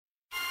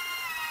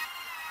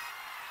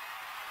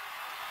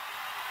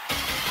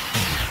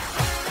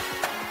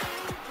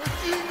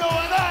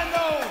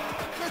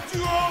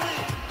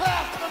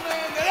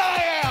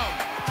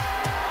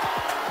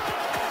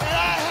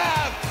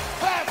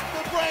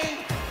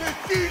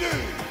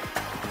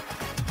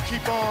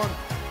keep on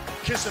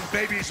kissing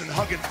babies and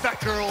hugging fat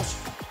girls.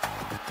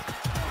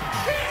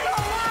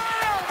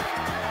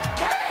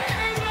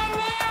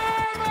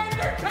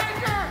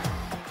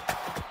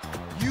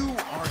 You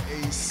are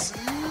a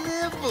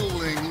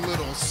sniveling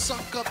little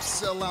suck-up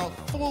sellout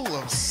full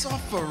of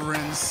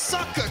suffering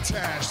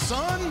succotash,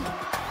 son.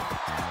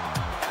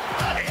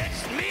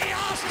 It's me,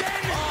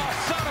 Austin! Oh,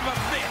 son of a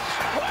bitch!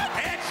 What?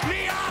 It's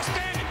me,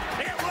 Austin!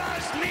 It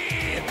was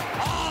me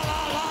all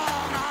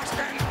along,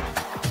 Austin!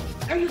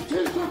 And you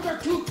t-shirts are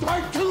too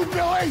tight too,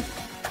 Billy!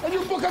 And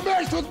you book a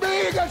match with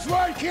me against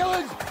Ryan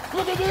Keelan!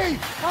 Look at me!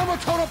 I'm a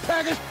total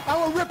package! I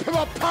will rip him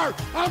apart!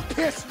 I'm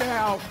pissed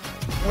now!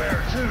 Where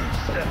to,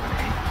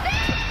 Stephanie?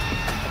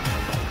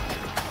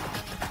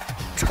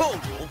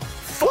 Total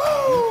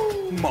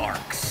Fucking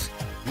Marks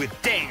with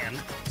Dan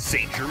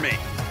St. Germain.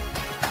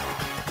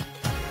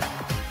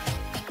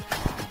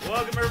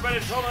 Welcome, everybody,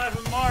 to Total F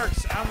and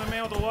Marks. I'm the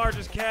man with the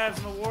largest calves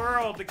in the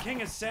world, the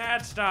king of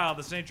sad style,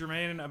 the St.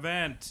 Germain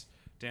event,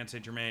 Dan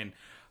St. Germain.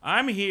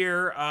 I'm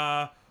here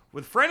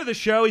with a friend of the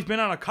show. He's been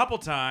on a couple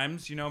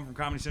times. You know him from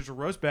Comedy Central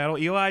Roast Battle,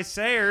 Eli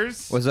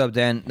Sairs. What's up,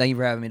 Dan? Thank you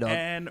for having me, dog.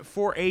 And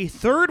for a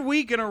third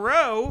week in a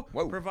row,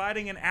 Whoa.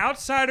 providing an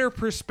outsider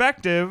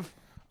perspective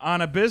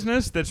on a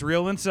business that's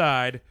real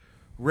inside,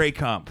 Ray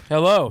Kump.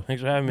 Hello,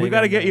 thanks for having me. We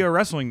got to again, get you a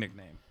wrestling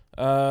nickname.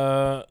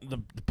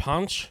 the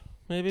Punch,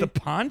 maybe. The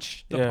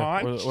Punch? The yeah,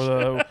 Punch? Or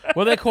the,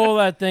 what do they call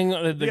that thing?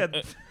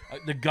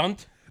 The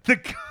Gunt. The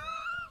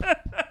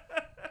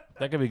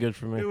That could be good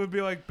for me. It would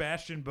be like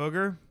Bastion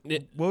Booger.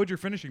 What would your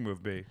finishing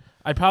move be?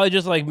 I'd probably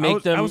just like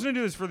make them. I was going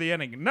to do this for the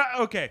ending. No,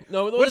 okay.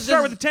 No, let's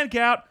start with the 10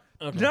 count.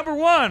 Okay. Number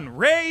 1,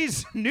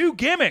 Ray's new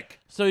gimmick.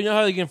 So you know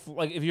how you can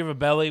like if you have a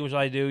belly, which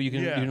I do, you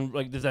can, Yeah. you can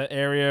like there's that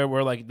area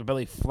where like the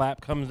belly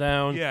flap comes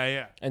down.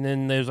 Yeah. And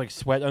then there's like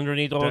sweat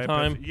underneath all the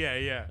time.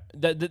 Yeah.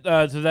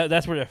 So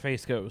that's where their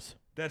face goes.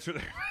 That's where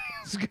their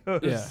face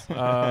goes.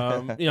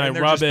 Yeah. You know, And I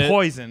they're rub just it.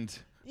 poisoned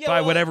Yeah, by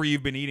well, whatever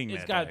you've been eating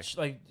It's that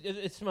got day.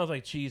 it smells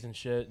like cheese and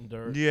shit and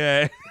dirt.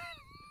 Yeah.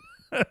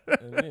 And,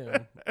 you know,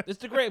 it's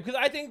the great because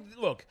I think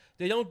look,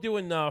 they don't do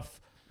enough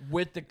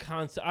with the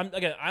concept.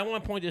 I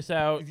want to point this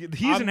out.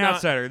 He's an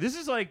outsider. This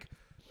is like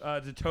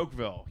de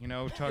Tocqueville,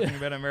 talking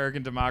about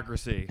American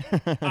democracy.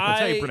 That's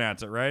how you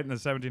pronounce it, right? In the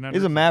 1700s.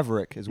 He's a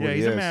maverick, is what Yeah, he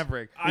he's is. a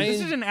maverick. This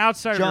is an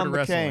outsider John to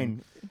wrestling.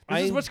 McCain.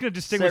 This is what's going to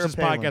distinguish Sarah this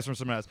Palin. podcast from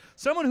someone else.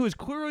 Someone who is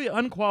clearly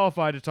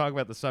unqualified to talk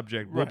about the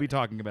subject will Right. be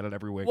talking about it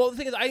every week. Well, the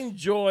thing is, I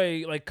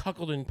enjoy like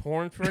cuckolding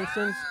porn, for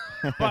instance,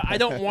 but I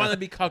don't want to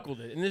be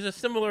cuckolded. And there's a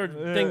similar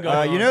thing going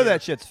on. You know here.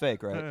 that shit's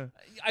fake, right?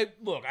 I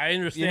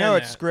understand. You know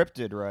it's that.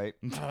 scripted, right?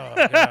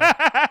 Oh,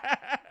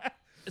 God.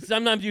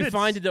 Sometimes you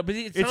find it though, but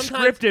it's sometimes,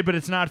 scripted, but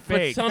it's not But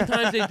fake.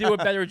 sometimes they do a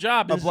better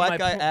job. A This is black my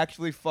guy point.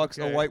 actually fucks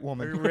a white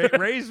woman.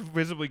 Ray's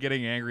visibly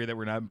getting angry that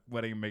we're not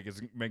letting him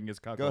making his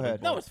cock. Go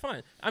ahead. No, it's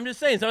fine. I'm just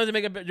saying sometimes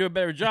they do a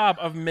better job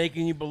of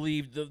making you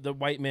believe the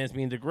white man's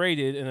being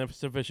degraded in a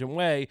sufficient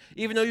way,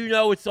 even though you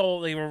know it's all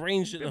they've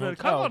arranged it in the But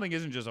hotel. cuckolding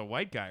isn't just a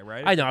white guy,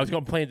 right? I know. I was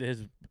going to play into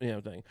his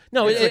thing.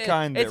 No, It's the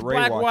kind that it's Ray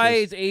black watches. white,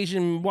 it's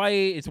Asian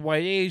white, it's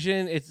white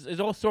Asian, it's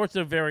all sorts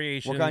of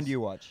variations. What kind do you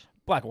watch?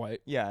 Black white.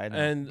 Yeah, I know.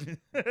 And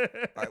All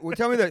right, well,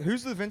 tell me that.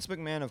 Who's the Vince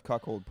McMahon of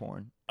cuckold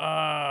porn?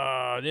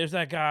 there's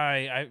that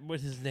guy.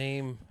 What's his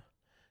name?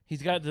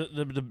 He's got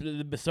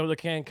the soda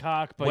can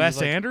cock. But Wes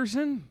he's like,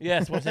 Anderson.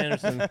 Yes, Wes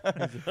Anderson.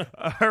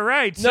 All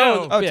right. No,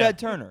 So, Oh, Yeah. Ted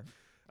Turner.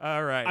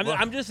 all right.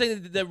 I'm just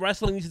saying that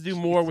wrestling needs to do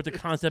more with the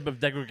concept of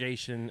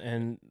degradation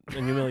and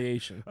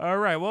humiliation. All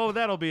right. Well,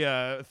 that'll be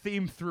a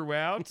theme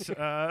throughout.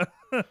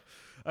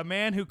 A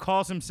man who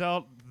calls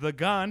himself the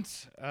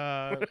Gunt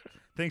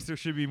thinks there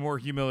should be more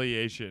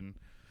humiliation.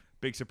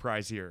 Big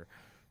surprise here.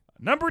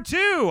 Number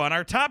 2 on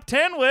our top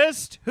 10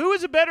 list. Who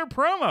is a better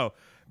promo,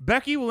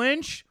 Becky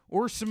Lynch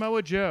or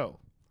Samoa Joe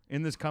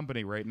in this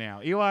company right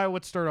now? Eli,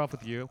 let's start off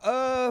with you.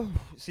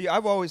 See,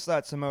 I've always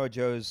thought Samoa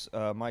Joe's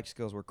mic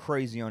skills were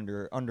crazy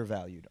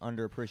undervalued,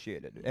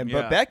 underappreciated. Yeah.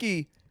 But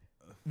Becky,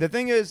 the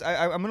thing is,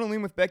 I'm going to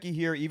lean with Becky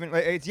here. Even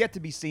it's yet to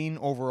be seen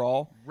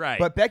overall. Right.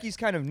 But Becky's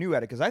kind of new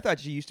at it because I thought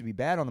she used to be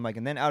bad on the mic,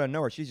 and then out of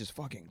nowhere, she's just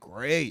fucking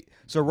great.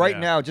 So right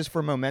now, just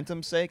for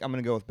momentum's sake, I'm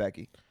going to go with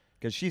Becky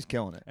because she's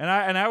killing it. And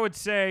I would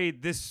say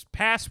this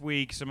past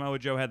week, Samoa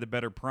Joe had the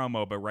better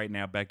promo, but right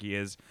now Becky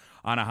is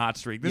on a hot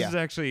streak. This is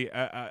actually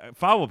a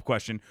follow-up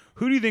question.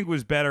 Who do you think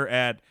was better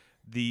at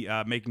the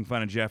making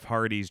fun of Jeff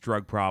Hardy's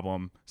drug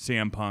problem,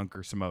 CM Punk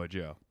or Samoa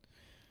Joe?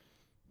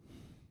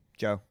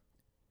 Joe.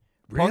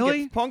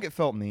 Really? Punk it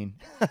felt mean.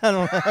 I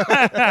don't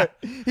know.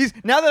 He's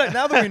now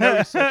that we know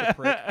he's such a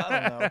prick.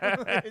 I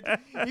don't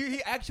know.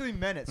 he actually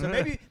meant it. So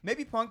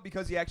maybe Punk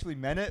because he actually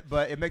meant it,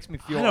 but it makes me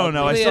feel. I don't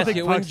know. I Let me still ask think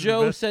you, when Punk's the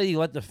Joe best. said he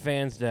let the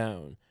fans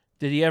down,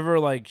 did he ever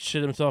like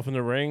shit himself in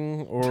the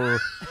ring or?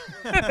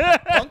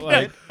 Punk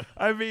like, did.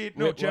 I mean,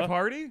 no, Wait, Jeff what?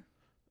 Hardy?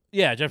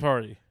 Yeah, Jeff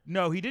Hardy.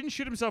 No, he didn't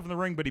shoot himself in the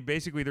ring, but he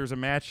basically, there was a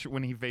match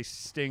when he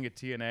faced Sting at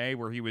TNA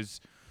where he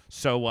was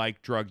so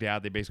like drugged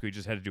out they basically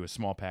just had to do a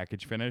small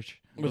package finish.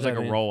 It was What's like that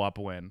a mean? roll up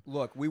win.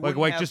 Look, we like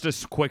wouldn't have,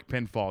 just a quick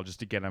pinfall just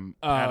to get him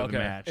out of the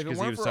okay. match if it because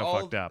he weren't was for so all-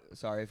 fucked up.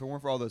 Sorry, if it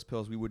weren't for all those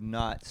pills, we would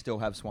not still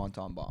have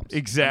Swanton bombs.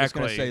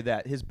 Exactly. I'm just gonna say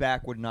that his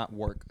back would not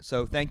work.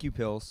 So thank you,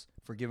 pills,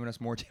 for giving us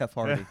more Jeff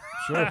Hardy.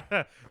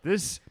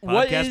 This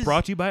What podcast is-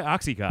 brought to you by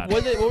Oxycontin.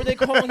 What were they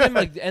calling him?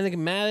 Like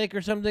enigmatic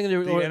or something?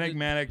 The Or-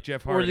 enigmatic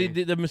Jeff Or Hardy.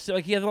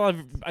 like he has a lot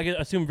of, I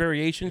assume,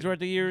 variations throughout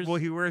the years. Well,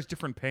 he wears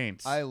different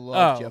paints. I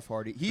love Oh. Jeff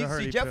Hardy.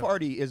 Hardy Jeff pill.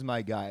 Hardy is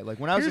my guy. Like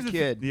when I was Here's a the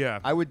kid, yeah.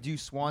 I would do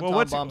Swanton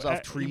what's- bombs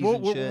off trees we'll,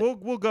 and we'll, shit.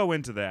 We'll go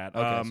into that.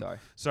 Okay,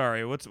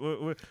 sorry. What's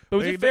But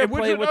was it fair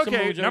play? What's some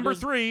okay, moves number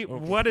others- 3. Okay.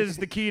 What is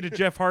the key to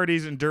Jeff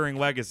Hardy's enduring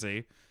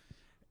legacy?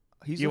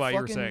 He's Eli, a you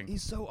were fucking, saying.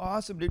 he's so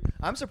awesome, dude.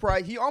 I'm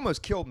surprised. He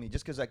almost killed me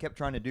just because I kept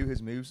trying to do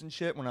his moves and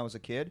shit when I was a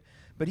kid.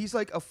 But he's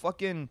like a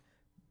fucking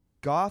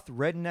goth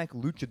redneck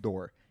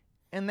luchador.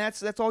 And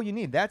that's all you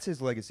need. That's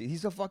his legacy.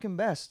 He's the fucking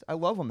best. I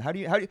love him.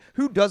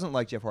 Who doesn't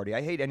like Jeff Hardy?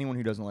 I hate anyone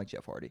who doesn't like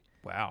Jeff Hardy.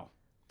 Wow,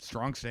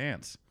 strong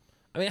stance.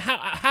 I mean,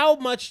 how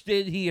much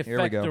did he we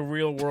affect go. the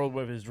real world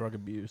with his drug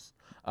abuse?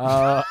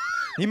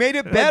 He made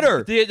it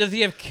better. Does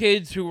he have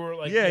kids who were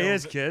like? Yeah, you he know,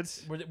 has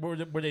kids.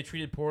 Were they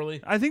treated poorly?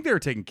 I think they were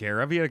taken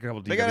care of. He had a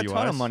couple DWIs. They got a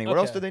ton of money. What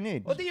else Okay. do they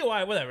need? Well,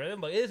 DUI, whatever.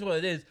 Look, it is what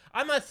it is.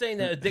 I'm not saying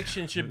that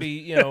addiction should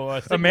be, A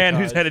man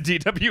who's stigmatized. had a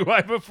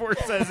DWI before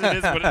says it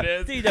is what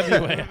it is.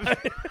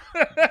 DWA.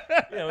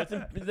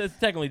 It's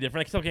technically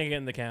different. I still can't get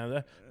into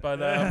Canada, but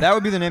That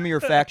would be the name of your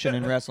faction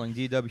in wrestling,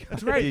 DW.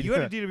 That's right. You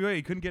had a DWI.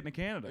 You couldn't get into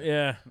Canada.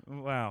 yeah.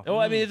 Wow. Well,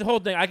 I mean, it's the whole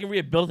thing. I can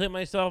rehabilitate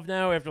myself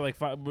now after like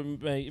 5.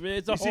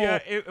 It's a You whole. see,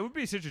 it would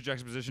be such a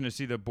juxtaposition to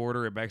see the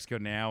border in Mexico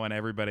now and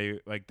everybody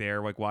like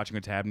there, like watching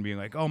what's happening, being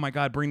like, "Oh my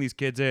God, bring these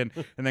kids in,"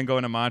 and then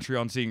going to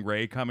Montreal and seeing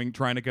Ray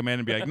trying to come in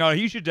and be like, "No,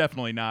 he should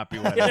definitely not be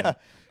let in."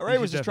 Ray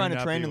was just trying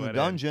to train in the in.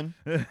 dungeon.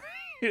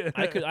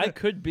 I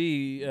could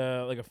be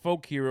like a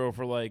folk hero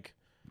for like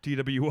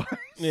DWI.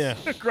 Yeah.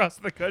 Across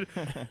the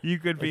country, you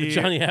could the be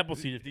Johnny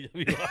Appleseed of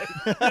DWI.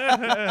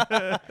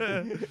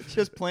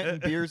 Just planting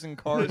beers in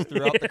cars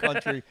throughout the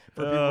country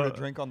for people to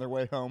drink on their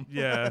way home.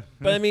 Yeah.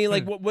 But I mean,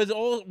 like,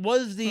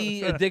 was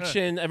the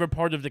addiction ever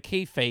part of the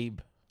kayfabe?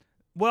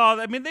 Well,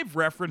 I mean, they've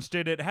referenced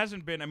it. It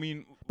hasn't been. I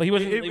mean, But he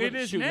wasn't. It, he it wasn't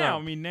is shooting now.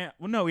 up. I mean, now.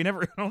 Well, no, he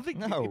never. I don't think.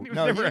 No, he was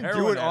no, he never a didn't do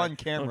heroin it on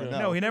addict. camera. Okay. No.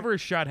 No, he never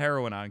shot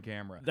heroin on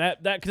camera.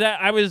 Because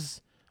I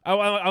was.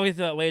 I'll get to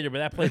that later, but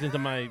that plays into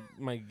my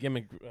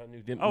gimmick. New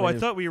gimmick. Oh, I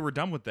thought we were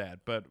done with that,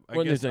 but I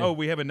What new guess. thing? Oh,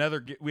 we have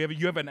another.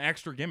 You have an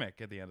extra gimmick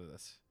at the end of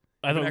this.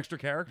 I You have don't. an extra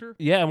character.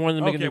 Yeah, I wanted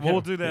to make Okay, a well,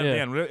 we'll do that yeah.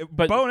 at the end.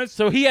 But bonus.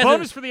 So he has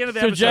bonus for the end of the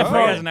so episode. Jeff Ray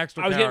Hardy has an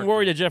extra I was getting character.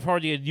 worried that Jeff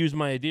Hardy had used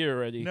my idea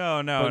already.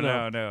 No.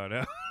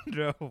 But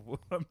No.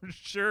 I'm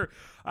sure.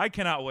 I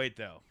cannot wait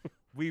though.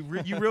 You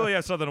really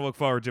have something to look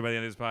forward to by the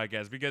end of this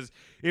podcast, because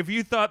if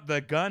you thought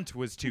the Gunt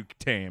was too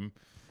tame,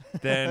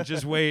 then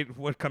just wait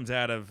what comes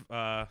out of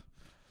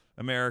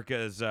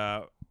America's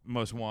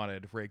Most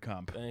Wanted, Ray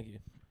Kump. Thank you.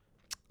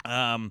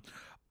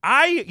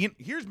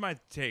 Here's my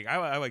take.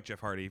 I like Jeff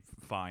Hardy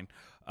fine.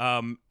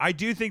 I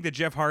do think that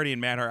Jeff Hardy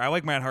and Matt Hardy. I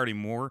like Matt Hardy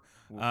more.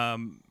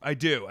 I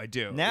do.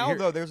 Now,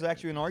 though, there's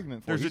actually an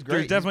argument for it. There's He's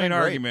great. definitely He's an been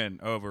great.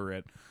 argument over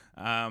it,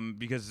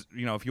 because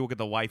if you look at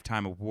the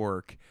lifetime of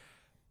work,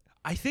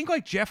 I think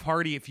like Jeff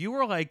Hardy, if you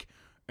were like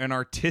an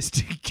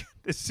artistic,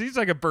 this seems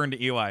like a burn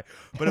to Eli,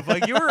 but if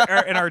like you were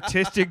an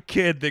artistic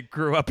kid that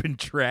grew up in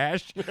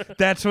trash,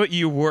 that's what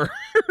you were.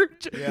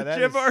 Yeah, that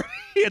Jeff is- Hardy.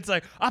 It's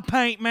like, I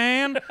paint,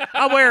 man.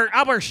 I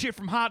wear shit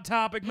from Hot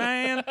Topic,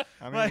 man.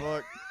 I mean, Like-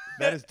 look,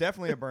 that is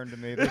definitely a burn to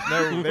me.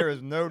 There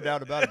is no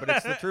doubt about it. But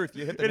it's the truth.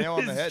 You hit the It nail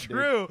on the is head, dude.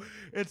 true.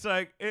 It's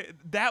like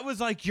that was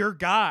like your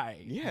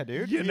guy. Yeah,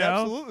 dude. You he know?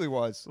 absolutely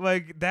was.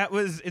 Like that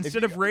was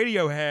instead you- of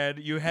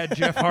Radiohead, you had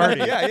Jeff Hardy.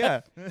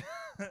 Yeah.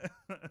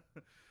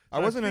 I I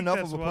wasn't think enough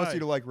that's of a why. pussy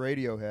to like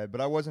Radiohead, but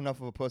I was enough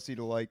of a pussy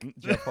to like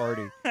Jeff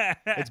Hardy.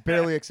 It's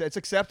barely it's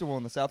acceptable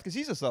in the South because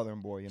he's a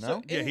Southern boy, you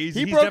know. Yeah, he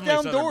he's broke definitely a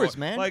down Southern doors, boy.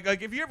 man. Like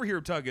if you ever hear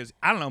him talk, goes,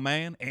 I don't know,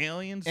 man,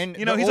 aliens. And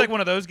he's the like old- one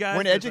of those guys.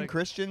 When that's Edge and like,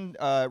 Christian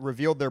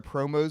revealed their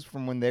promos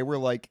from when they were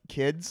like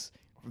kids,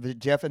 the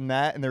Jeff and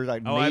Matt, and they were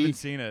like, I haven't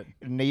seen it.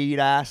 Need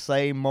I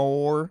say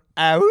more?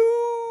 Ow!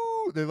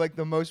 They're like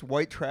the most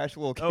white trash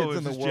little kids Oh, in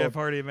is the this world. Jeff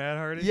Hardy and Matt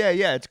Hardy?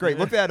 Yeah, it's great.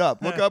 Look that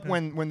up. Look up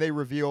when they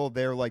reveal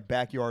their like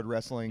backyard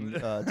wrestling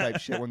type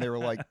shit when they were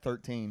like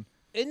 13.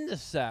 In the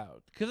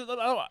South, because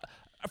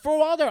for a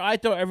while there, I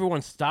thought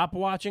everyone stopped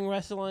watching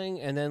wrestling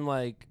and then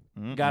like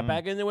got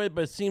back into it.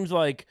 But it seems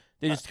like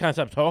they just kind of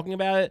stopped talking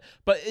about it.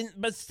 But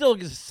still,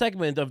 it's a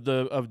segment of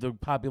the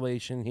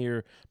population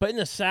here. But in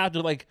the South,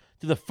 do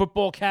the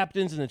football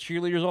captains and the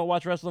cheerleaders all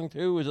watch wrestling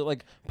too? Is it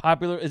like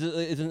popular? Is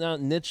it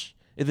not niche?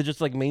 Is it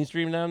just like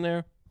mainstream down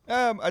there?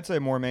 I'd say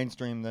more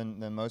mainstream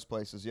than most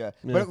places, yeah.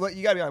 But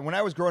you gotta be honest, when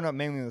I was growing up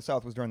mainly in the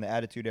South was during the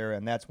Attitude Era,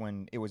 and that's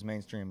when it was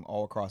mainstream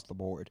all across the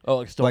board. Oh,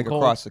 like Stone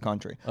Cold? across the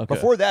country. Okay.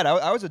 Before that,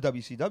 I was a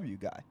WCW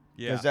guy.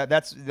 Yeah.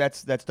 Because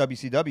that's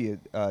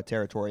WCW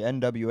territory,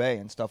 NWA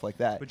and stuff like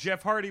that. But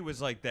Jeff Hardy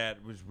was like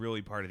that. Was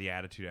really part of the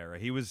Attitude Era.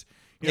 He was,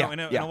 Yeah, in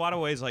yeah. a lot of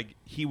ways, like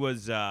he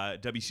was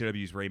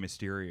WCW's Rey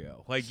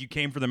Mysterio. Like you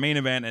came for the main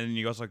event, and then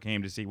you also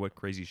came to see what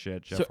crazy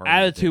shit Jeff So Hardy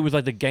Attitude did. was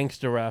like the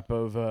gangster rap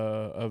of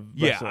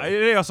Yeah, wrestling.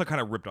 they also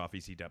kind of ripped off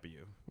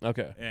ECW,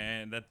 Okay.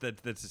 and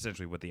that's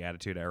essentially what the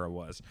Attitude Era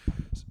was.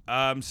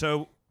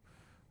 So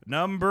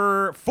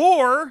number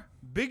 4,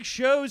 Big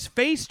Show's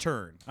face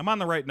turn. I'm on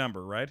the right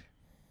number, right?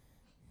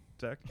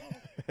 Zach?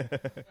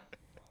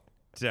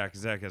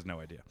 Zach has no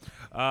idea.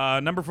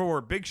 Number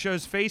 4, Big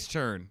Show's face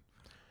turn.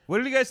 What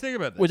did you guys think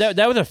about this? Well,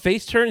 that was a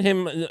face turn,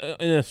 him in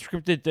a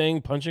scripted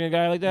thing, punching a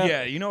guy like that?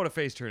 Yeah, you know what a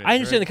face turn is. I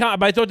understand right? the comment,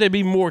 but I thought there'd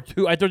be more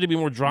to. I thought there'd be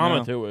more drama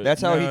No. to it.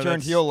 That's how No, he turned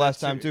that's- heel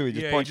last that's time too. He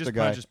just yeah, punched the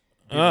guy. punches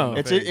people Oh. in the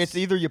It's face.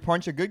 either you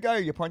punch a good guy or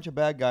you punch a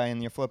bad guy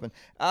and you're flipping.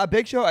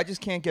 Big Show, I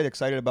just can't get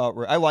excited about.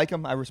 I like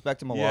him. I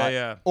respect him a lot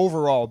Yeah.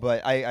 overall,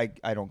 but I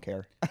don't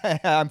care.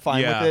 I'm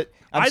fine Yeah. with it.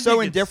 I'm I so think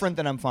it's- indifferent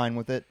that I'm fine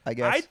with it, I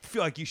guess. I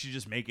feel like you should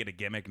just make it a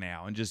gimmick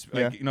now, and just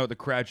Yeah. the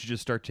crowd should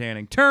just start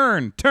chanting,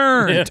 "Turn,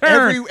 turn, Yeah.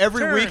 turn."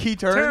 Every turn, week he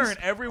turns? Turn.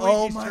 Every week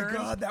Oh he my turns.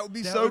 God, that would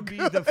be That so would be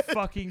the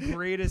fucking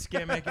greatest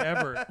gimmick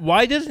ever.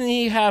 Why doesn't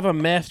he have a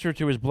master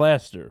to his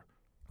blaster?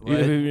 What?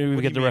 If we What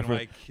do get you the mean, reference.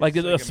 like Like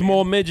it's a like a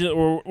small man? midget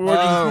or a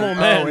small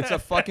man. It's a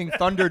fucking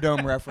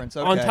Thunderdome reference.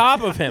 Okay. on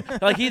top of him.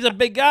 Like he's a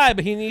big guy,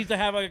 but he needs to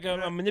have like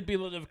a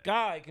manipulative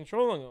guy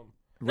controlling him.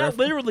 Not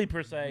literally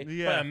per se,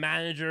 Yeah. but a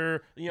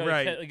manager. You know,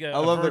 Right. like a I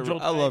love virtual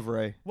I type. love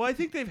Ray. Well, I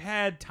think they've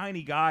had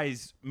tiny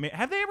guys.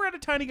 Have they ever had a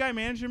tiny guy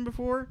manage him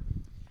before?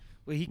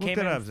 Well, he Look came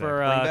that in up, Zach. for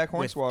Bring back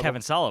with Hornswoggle.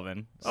 Kevin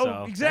Sullivan. Oh, so that could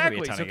be a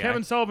exactly. ton So of guy.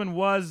 Kevin Sullivan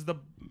was the.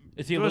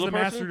 Is he a was little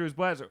the master person? to his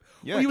blaster?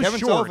 Yeah, Well, he was Kevin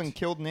short. Sullivan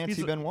killed Nancy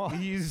He's- Benoit.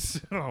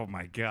 He's oh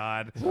my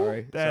god.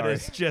 Sorry. That Sorry.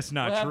 is just What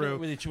not happened true.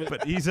 with each-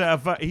 But he's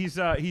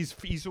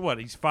what?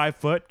 He's 5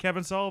 foot,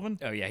 Kevin Sullivan.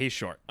 Oh yeah, he's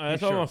short.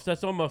 That's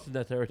almost in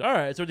that territory. All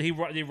right, so did he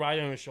ride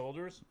on his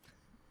shoulders?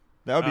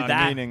 That would be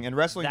that- demeaning, and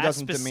wrestling that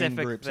doesn't demean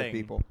specific groups thing of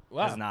people.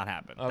 Wow. Does not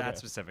happen. Okay. That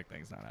specific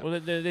thing's not happening.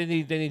 Well, they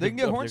need. They to can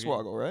get up their-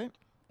 Hornswoggle, right?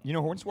 You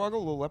know Hornswoggle, a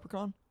little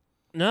leprechaun?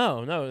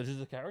 No, is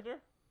this a character?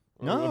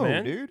 Or a No,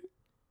 man? dude.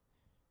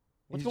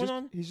 What's He's going just-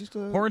 on? He's just a.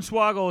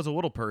 Hornswoggle is a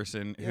little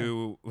person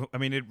who, I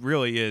mean, it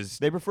really is.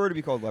 They prefer to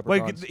be called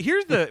leprechauns. Like,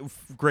 here's the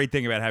great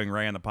thing about having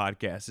Ray on the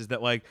podcast is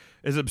that, like,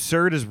 as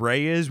absurd as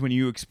Ray is, when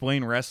you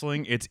explain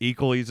wrestling, it's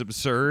equally as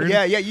absurd.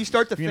 yeah, you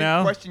start to You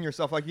know? question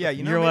yourself. Like, yeah,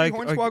 You're maybe like-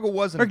 Hornswoggle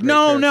wasn't. a Like, great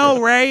no,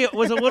 character. Ray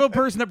was a little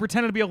person that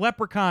pretended to be a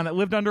leprechaun that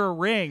lived under a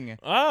ring.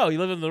 Oh, he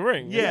lived in the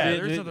ring. Yeah, Did-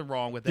 there's did- nothing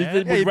wrong with did- that.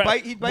 did- Yeah,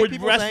 would he'd bite would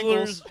people's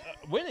wrestlers,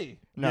 ankles. Winnie.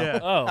 No. Yeah.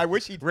 Oh. I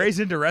wish he'd. Ray's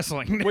into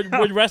wrestling.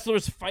 Would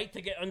wrestlers fight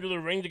to get under the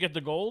ring to get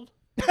the gold?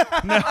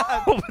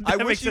 I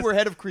wish you were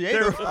head of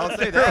creative. I'll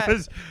say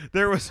that.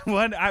 There was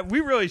one.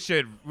 We really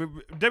should.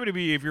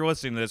 WWE, if you're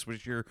listening to this,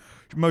 which you're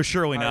most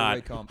surely Hire not,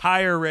 Ray Kump.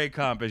 hire Ray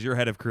Kump as your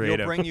head of He'll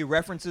creative. bring you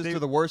references to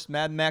the worst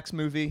Mad Max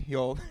movie.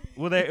 He'll.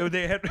 Well,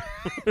 they had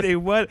they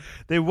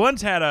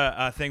once had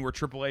a thing where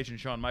Triple H and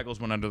Shawn Michaels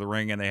went under the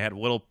ring and they had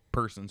Little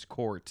Person's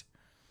Court.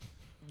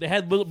 They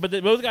had little, but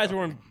those guys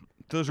were.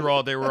 Those were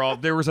all. They were all.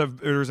 There was a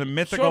mythical.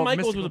 Shawn Michaels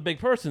mystical, was a big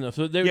person though,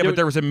 so yeah, but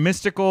there was a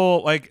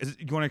mystical. Like,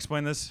 you want to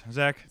explain this,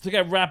 Zach? So they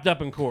got wrapped up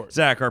in court.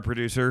 Zach, our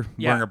producer,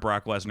 Yeah. wearing a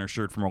Brock Lesnar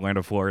shirt from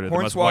Orlando, Florida, the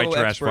most white Hornswoggle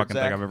trash expert, fucking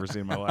Zach. thing I've ever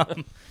seen in my life.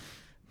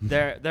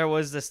 There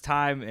was this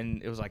time,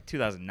 and it was like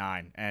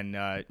 2009,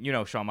 and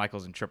Shawn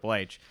Michaels and Triple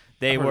H,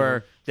 they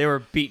were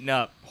beating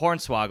up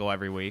Hornswoggle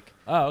every week.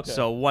 Oh, okay.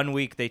 So one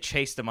week they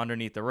chased him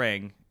underneath the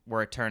ring,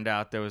 where it turned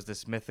out there was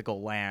this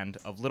mythical land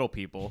of little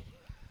people,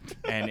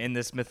 and in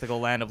this mythical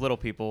land of little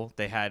people,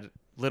 they had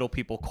Little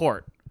People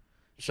Court.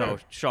 So Sure.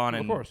 Sean Of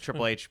and course.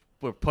 Triple H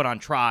were put on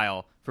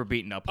trial for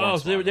beating up Oh,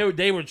 so Hornswoggle.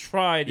 they were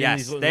tried. in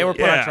Yes, these they were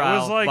put Yeah, on it trial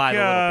was like, by the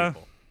little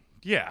people.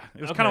 Yeah,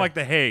 it was Okay. kind of like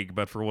the Hague,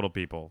 but for little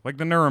people, like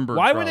the Nuremberg.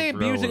 Why were trial they for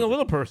abusing a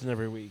little person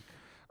every week?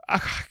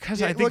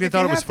 Because Yeah, I think look, they if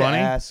thought you it was have to funny.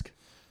 ask,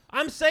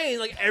 I'm saying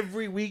like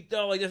every week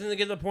though. Like doesn't it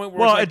get to the point where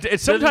Well, it's like,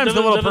 it's sometimes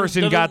the little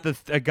person got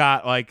doesn't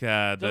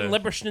the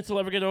leper schnitzel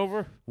ever get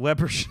over?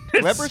 leper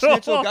schnitzel. Leper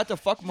Schnitzel got to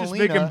fuck Just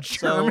Melina. make him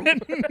so-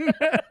 German.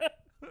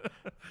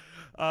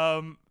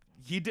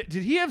 He did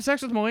he have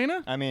sex with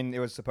Melina? I mean, it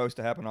was supposed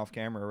to happen off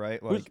camera,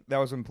 right? Like that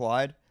was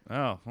implied.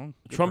 Oh, well,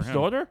 good Trump's for him.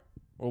 daughter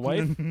or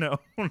wife? No,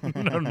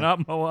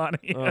 not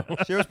Melania.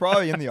 She was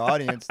probably in the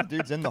audience. The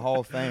dude's in the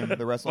Hall of Fame,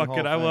 the wrestling Fuck Hall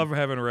it, of I Fame. love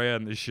having Ray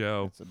on this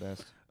show. It's the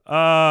best.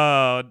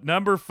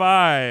 Number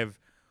 5,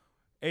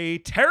 a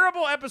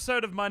terrible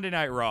episode of Monday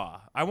Night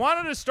Raw. I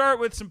wanted to start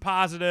with some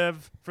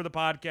positive for the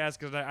podcast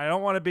because I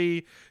don't want to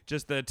be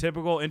just the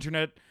typical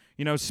internet,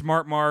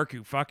 smart mark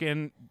who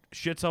fucking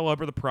shits all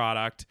over the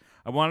product.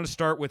 I wanted to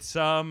start with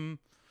some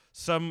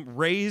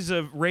rays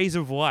of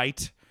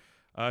light,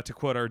 to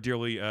quote our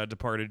dearly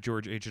departed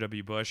George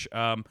H.W. Bush.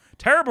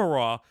 Terrible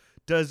Raw.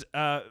 Does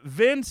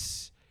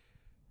Vince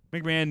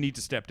McMahon need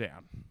to step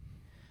down?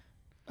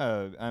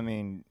 I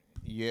mean,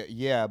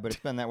 yeah, but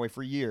it's been that way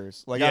for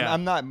years. Like, Yeah.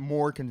 I'm not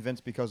more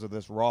convinced because of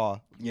this Raw.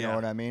 You know Yeah.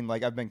 what I mean?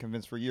 Like, I've been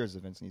convinced for years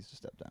that Vince needs to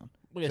step down.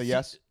 Wait, So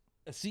yes,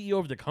 a CEO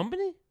of the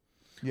company?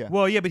 Yeah.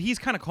 Well, yeah, but he's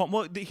kind of calm.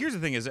 Well, here's the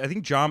thing: is I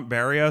think John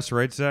Barrios,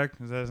 right, Zach?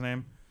 Is that his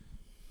name?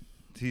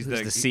 He's the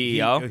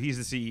CEO?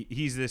 He's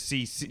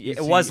the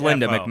It was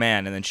Linda CFO. McMahon,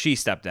 and then she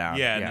stepped down.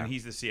 Yeah, and then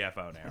he's the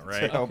CFO now,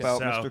 right? How about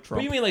So- Mr. What Trump?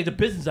 do you mean, like the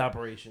business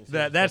operations?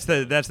 That's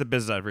the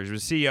business operation. The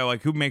CEO,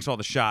 like who makes all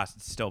the shots,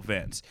 it's still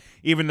Vince.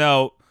 Even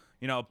though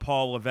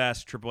Paul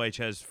Levesque, Triple H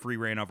has free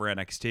reign over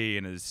NXT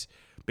and has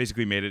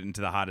basically made it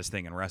into the hottest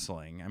thing in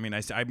wrestling. I mean,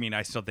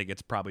 I still think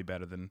it's probably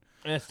better than.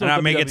 And it's And still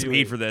I may get some WWE.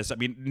 heat for this. I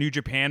mean, New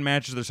Japan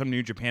matches. There's some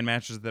New Japan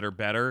matches that are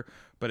better,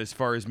 but as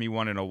far as me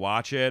wanting to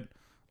watch it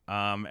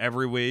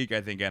every week,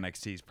 I think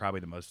NXT is probably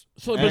the most.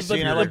 So, And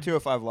I like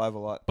 205 Live a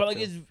lot. but like,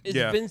 too. is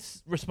Yeah.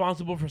 Vince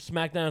responsible for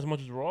SmackDown as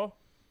much as Raw?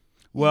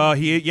 Well,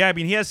 he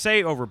has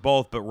say over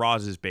both, but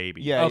Raw's his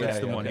baby. Yeah, that's yeah,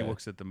 the yeah, one he okay.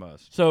 looks at the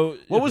most. So,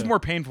 What was okay. more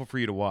painful for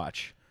you to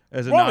watch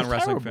as a Raw was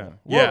non-wrestling terrible.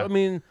 fan? Raw, I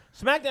mean,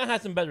 SmackDown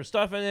had some better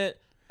stuff in it.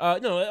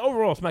 No,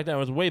 overall SmackDown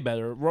was way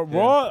better.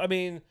 Raw, I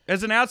mean,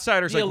 As an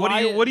outsider, it's The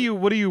like, what do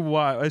you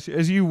watch?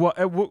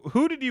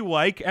 Who did you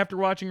like after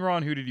watching Raw,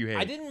 and who did you hate?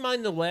 I didn't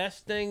mind the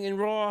last thing in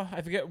Raw.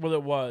 I forget what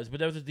it was, but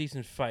that was a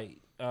decent fight.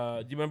 Do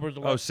you remember the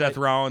last Oh, Seth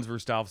fight? Rollins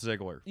versus Dolph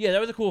Ziggler. Yeah,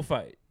 that was a cool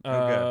fight.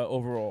 Okay.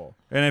 Overall.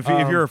 And if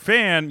you're a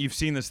fan, you've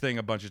seen this thing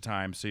a bunch of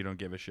times, so you don't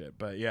give a shit.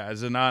 But yeah,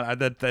 as a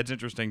that's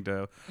interesting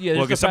to Yeah,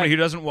 look there's at somebody the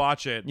who doesn't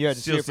watch it. Yeah, to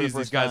see still it for the sees these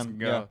first guys time, and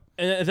go. yeah.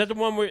 And is that the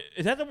one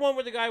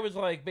where the guy was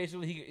like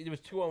basically it was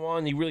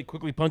 2-on-1? He really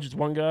quickly punches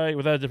one guy.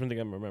 Was that a different thing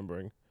I'm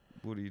remembering?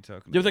 What are you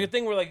talking There was about? like a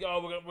thing where like,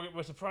 oh,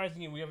 we're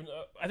surprising you. We haven't.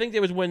 I think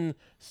there was when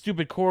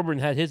stupid Corbin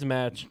had his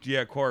match.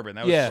 Yeah, Corbin.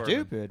 That was Yeah. Corbin.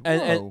 Stupid.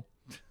 And- Whoa.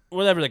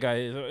 Whatever that guy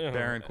is.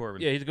 Baron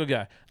Corbin. Yeah, he's a good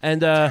guy.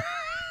 And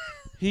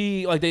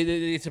he like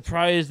they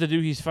surprised the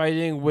dude he's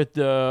fighting with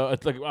the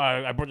it's like, oh,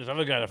 I brought this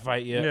other guy to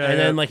fight you. Yeah, And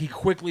then yeah. like he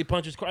quickly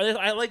punches.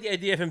 I like the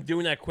idea of him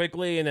doing that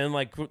quickly and then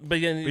like, but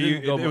then it,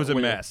 didn't go It was a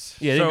anywhere. mess.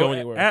 Yeah, it didn't So, go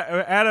anywhere.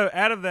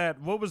 Out of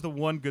that, what was the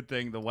one good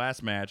thing? The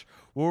last match.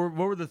 What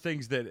were the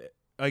things that?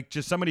 Like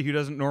just somebody who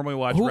doesn't normally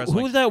watch wrestling.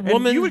 who's that And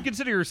woman? you would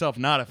consider yourself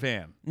not a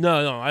fan.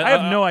 No, I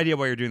have no idea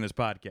why you're doing this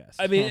podcast.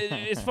 I mean,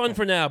 it's fun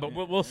for now, but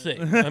we'll see.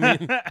 I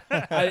mean,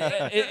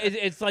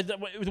 it's like it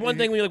was one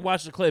thing when you like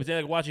watch the clips, and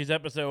like watch these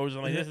episodes,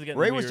 and like this is getting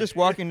Ray weird. was just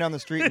walking down the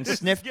street and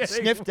sniffed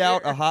getting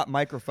out a hot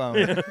microphone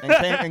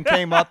and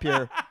came up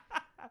here.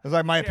 I was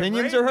like, my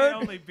opinions Ray are may heard.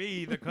 only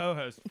be the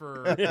co-host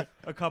for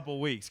a couple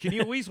weeks. Can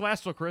you at least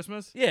last till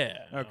Christmas? Yeah.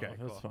 Okay,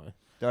 no, that's cool. fine.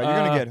 Dog, you're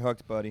gonna get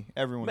hooked, buddy.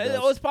 Everyone But does.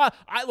 it was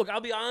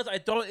I'll be honest. I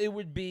thought it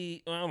would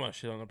be. Well, I'm not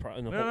shit on the pro.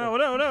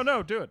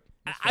 No, do it.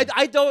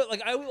 I don't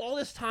like. All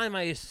this time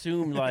I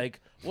assumed like,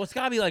 well, it's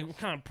gotta be like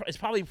it's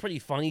probably pretty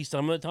funny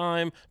some of the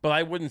time, but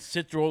I wouldn't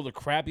sit through all the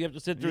crap you have to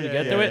sit through to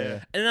get to it. yeah.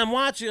 And then I'm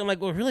watching. I'm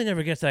like, well, it really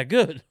never gets that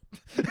good.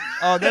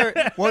 Oh,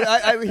 there.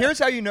 Well, here's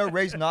how you know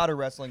Ray's not a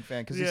wrestling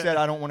fan because he said,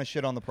 "I don't want to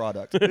shit on the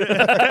product." me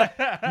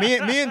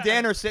and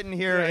Dan are sitting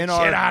here in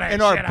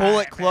our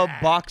Bullet Club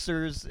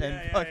boxers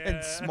and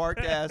fucking smart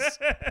ass.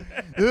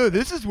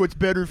 This is what's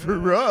better for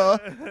Raw.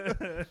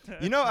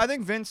 I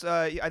think Vince.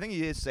 I think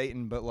he is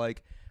Satan, but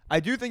like, I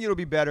do think it'll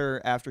be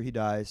better after he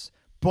dies.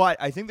 But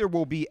I think there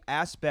will be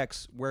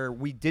aspects where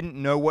we didn't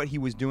know what he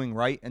was doing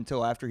right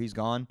until after he's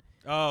gone.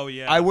 Oh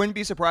yeah. I wouldn't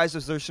be surprised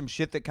if there's some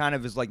shit that kind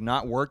of is like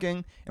not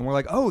working, and we're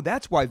like, oh,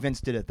 that's why Vince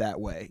did it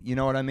that way. You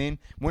know what I mean?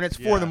 When it's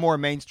for the more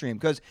mainstream,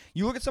 because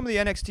you look at some of the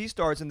NXT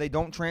stars and they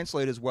don't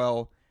translate as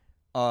well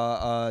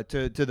to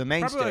the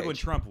main Probably like stage. when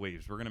Trump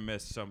leaves, we're gonna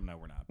miss some. No,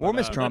 we're not. We'll But,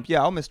 miss Trump.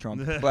 Yeah, I'll miss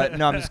Trump. But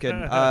no, I'm just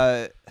kidding.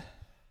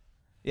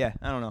 Yeah,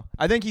 I don't know.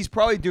 I think he's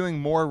probably doing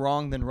more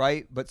wrong than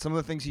right, but some of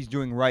the things he's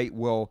doing right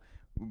will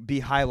be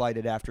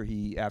highlighted after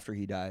he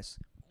dies.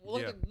 Well,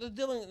 like the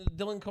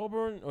Dylan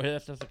Coburn. Oh, yeah,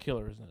 that's the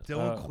killer, isn't it?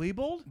 Dylan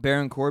Klebold?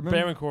 Baron Corbin.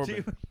 Baron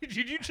Corbin. Did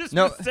you just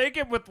No. mistake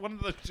him with one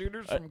of the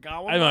shooters from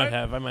Gollum? I might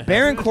have.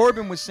 Baron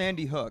Corbin was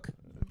Sandy Hook.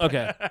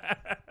 Okay.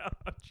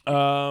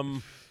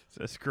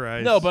 Jesus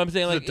Christ. No, but I'm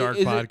saying like, It's a dark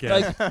is it,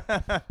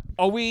 podcast. like,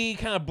 are we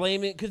kind of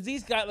blaming? Because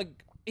these guys,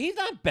 like, he's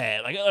not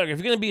bad. Like, look, if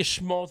you're gonna be a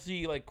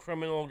schmaltzy like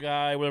criminal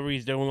guy, whatever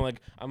he's doing,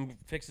 like I'm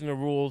fixing the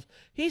rules.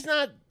 He's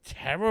not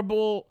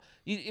terrible.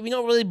 We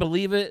don't really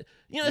believe it.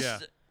 Yeah.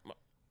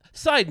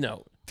 Side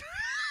note.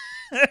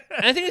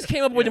 And I think this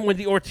came up when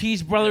the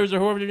Ortiz brothers or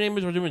whoever their name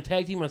is were doing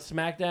tag team on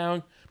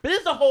SmackDown. But this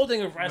is the whole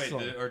thing of Wait,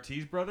 wrestling. the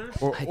Ortiz brothers?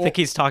 I think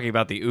he's talking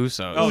about the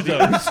Usos. Oh,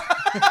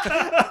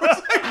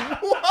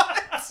 What?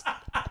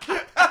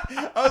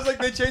 I was like,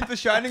 they changed the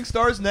Shining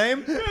Star's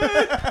name?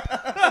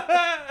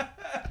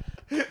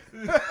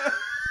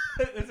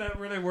 Is that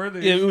where they were?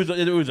 Yeah,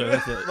 Uzo,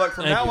 that's it. Look,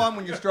 from Thank now you. on,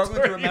 when you're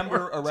struggling to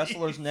remember a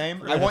wrestler's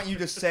name, I want you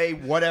to say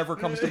whatever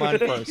comes to mind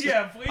first.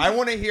 Yeah, please. I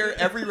want to hear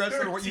every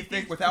wrestler what you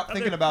think without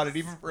thinking about it,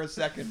 even for a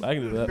second. I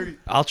can do that.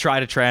 I'll try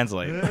to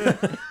translate.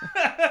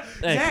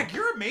 Zach,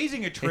 you're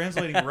amazing at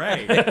translating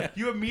Ray.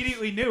 You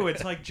immediately knew.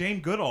 It's like Jane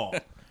Goodall.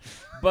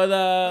 But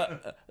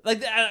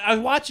like I was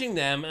watching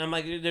them, and I'm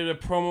like, they did a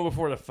promo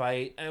before the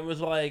fight, and it was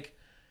like,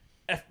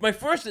 my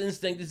first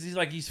instinct is he's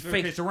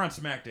fake. Okay, so we're on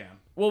SmackDown.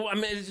 Well, I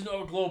mean, it's a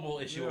global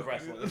issue of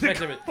wrestling. It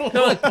affects everything. Global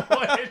No,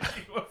 like,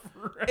 issue of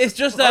It's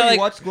just Oh, that you like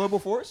watched Global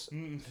Force?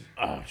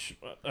 That's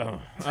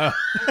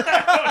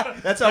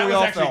That's how That we was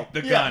all actually felt.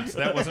 the guns.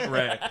 That wasn't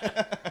Ray.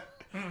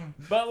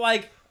 But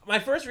like my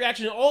first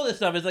reaction to all this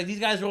stuff is like these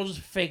guys are all just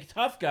fake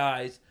tough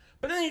guys.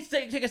 But then you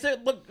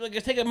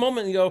take a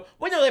moment and go,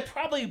 wait, no, they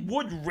probably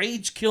would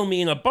rage kill me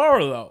in a bar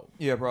though.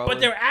 Yeah, probably.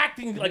 But they're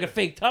acting like a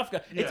fake tough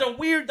guy. It's a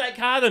weird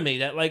dichotomy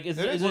that like is.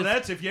 Well,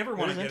 that's if you ever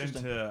want is to get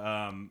interesting.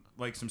 into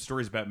like some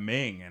stories about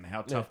Ming and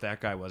how tough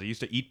that guy was. He used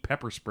to eat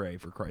pepper spray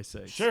for Christ's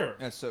sake. sure.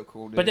 That's so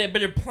cool, dude. But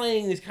they're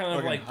playing these kind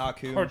of Fucking like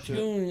Haku and shit.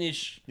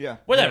 cartoonish, Yeah.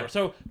 whatever. Yeah.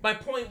 So my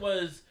point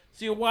was,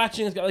 so you're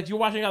watching this guy,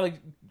 like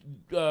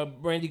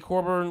Randy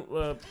Corbin,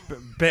 Baron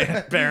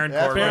That's Corbin.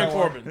 what I Baron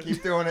want. Corbin.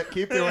 Keep doing it.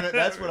 Keep doing it.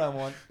 That's what I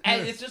want.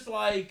 and it's just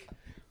like,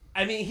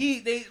 I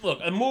mean, they look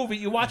a movie.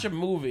 You watch a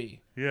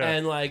movie, Yeah.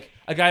 and like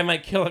a guy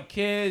might kill a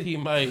kid. He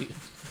might.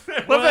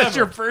 Well, that's whatever.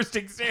 your first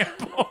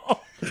example.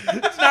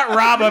 It's not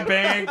rob a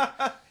bank.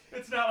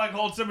 It's not like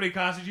hold somebody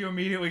hostage. You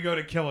immediately go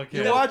to kill a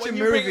kid. You watch a when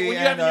you bring- movie when you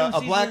and have new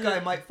a black season guy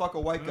of- might fuck a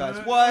white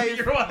guy's wife.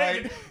 You're like,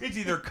 right? it's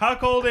either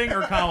cuckolding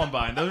or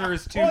Columbine. Those are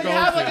his two Well, you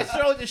have like a go-tos.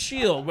 show like The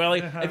Shield, where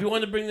like if you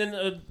want to bring in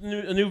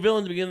a new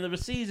villain at the beginning of a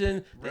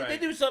season, they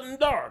Right. do something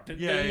dark. This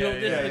Yeah,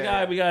 is the yeah.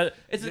 guy we got.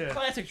 It's a Yeah.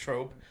 classic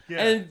trope.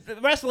 Yeah. And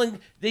wrestling,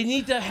 they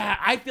need to have.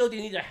 I feel they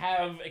need to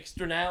have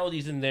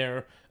externalities in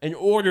there in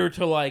order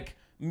to like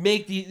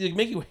make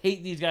you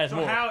hate these guys So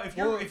more. how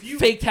if you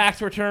Fake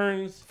tax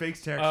returns. fake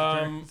tax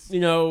returns? You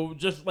know,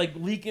 just like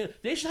leaking.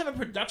 They should have a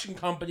production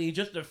company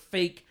just to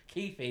fake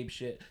kayfabe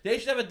shit. They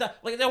should have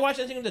like they're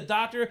watching anything with the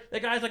doctor.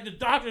 That guy's like the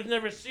doctor's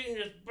never seen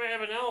this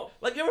bad an elbow.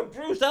 Like you have a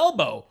bruised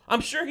elbow.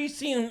 I'm sure he's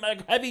seen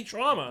like heavy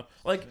trauma.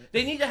 Like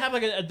they need to have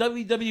like a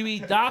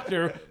WWE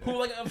doctor who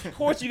like of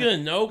course you're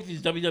gonna know because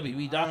he's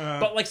WWE doctor,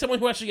 but like someone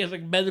who actually has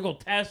like medical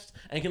tests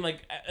and can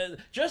like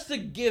just to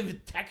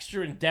give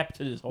texture and depth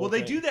to this whole. Well, they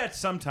thing. do that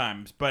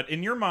sometimes, but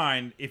in your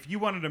mind, if you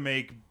wanted to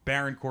make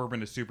Baron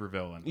Corbin a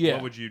supervillain, Yeah.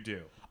 what would you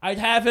do? I'd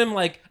have him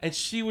like, and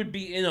she would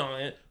be in on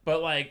it,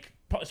 but like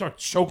start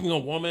choking a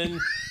woman.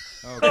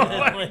 Oh And,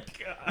 my like,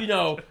 God. you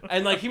know,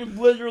 and like he would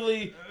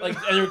literally like,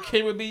 and her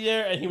kid would be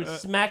there, and he would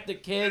smack the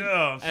kid,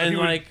 oh, so and he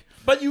would- like,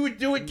 but you would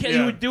do it, Yeah.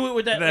 you would do it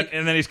with that. And then, Like,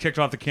 and then he's kicked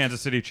off the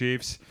Kansas City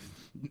Chiefs.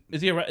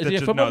 is he a That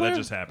football player? that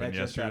just That happened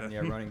just yesterday.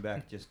 happened. Yeah, running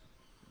back. Just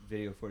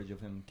video footage of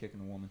him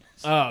kicking a woman.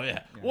 Oh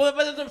yeah. Well,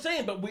 but that's what I'm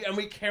saying. But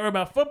we care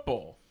about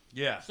football,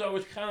 Yeah. so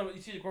it's kind of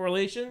you see the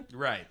correlation.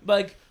 Right.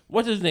 Like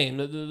what's his name?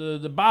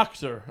 The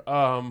boxer,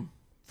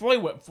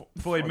 Floyd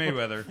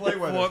Mayweather. Floyd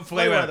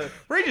Mayweather.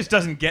 Ray just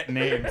doesn't get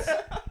names.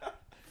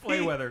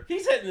 Mayweather.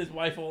 He's hitting his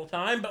wife all the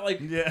time, but like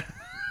Yeah.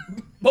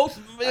 most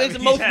makes mean, the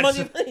he's most had money.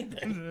 some- of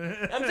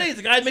anything. I'm saying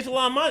the guy makes a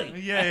lot of money.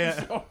 Yeah, yeah.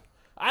 So,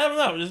 I don't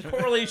know. There's a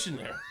correlation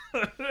there.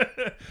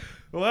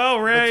 Well,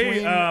 Ray,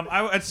 Between-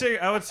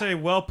 I would say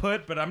well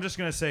put, but I'm just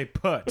gonna say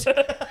put.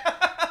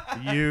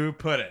 You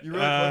put it. You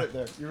really put it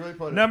there. You really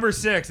put it. Number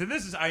 6, and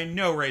this is I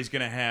know Ray's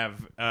gonna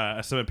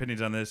have some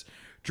opinions on this.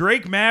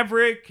 Drake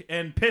Maverick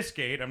and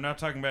Pissgate. I'm not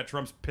talking about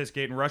Trump's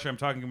Pissgate in Russia. I'm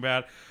talking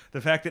about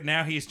the fact that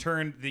now he's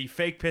turned the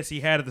fake piss he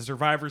had at the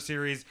Survivor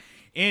Series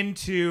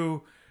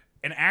into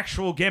an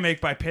actual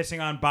gimmick by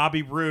pissing on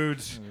Bobby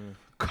Roode's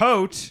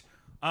coat.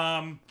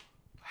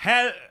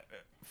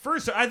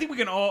 First, I think we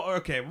can all.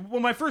 Okay, well,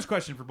 my first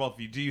question for both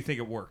of you: do you think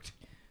it worked?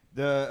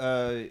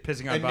 The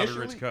Pissing on Bobby initially-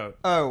 Roode's coat.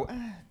 Oh,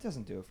 it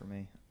doesn't do it for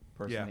me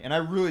personally. Yeah. And I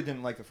really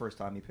didn't like the first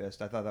time he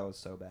pissed. I thought that was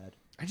so bad.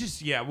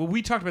 Well,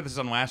 we talked about this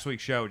on last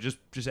week's show. Just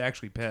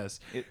actually piss.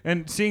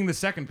 And seeing the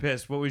second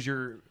piss, what was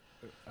your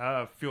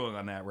feeling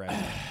on that, Ray?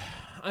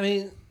 I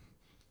mean,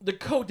 the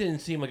coat didn't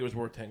seem like it was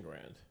worth $10,000.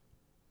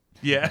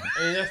 Yeah,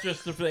 I mean, that's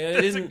just the thing. It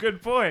that's a isn't-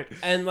 good point.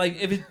 And like,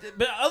 if it,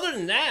 but other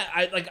than that,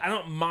 I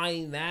don't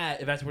mind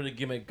that if that's where the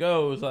gimmick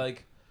goes.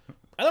 Like,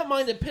 I don't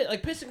mind it.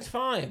 Like, pissing's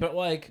fine, but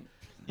like,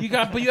 you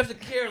have to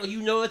care. Like,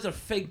 you know, it's a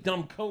fake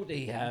dumb coat that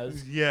he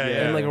has. Yeah,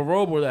 And like a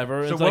robe or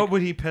whatever. So It's what like,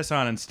 would he piss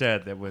on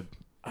instead? That would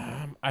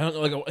I don't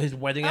know, like his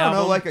wedding I don't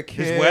album. know, like a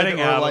kid his wedding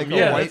or album? like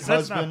Yeah, a white that's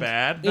not husband.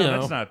 bad. You No, know.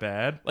 that's not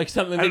bad. like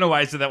something. I don't know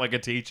why I said that like a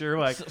teacher.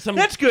 Like Some-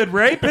 that's good,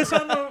 Ray. Piss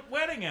on the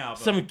wedding album.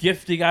 Some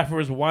gift he got for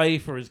his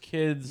wife or his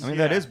kids. I mean,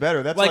 that Yeah. is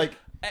better. That's like,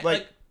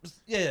 like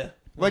yeah.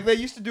 they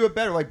used to do it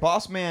better. Like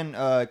Boss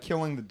Man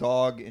killing the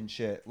dog and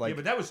shit. Like Yeah,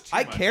 but that was too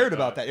I much, cared I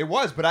about thought. that. It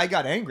was, but I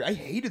got angry. I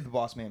hated the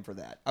Boss Man for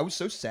that. I was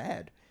so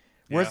sad.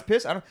 Whereas Yeah.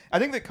 piss, I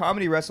think that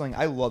comedy wrestling,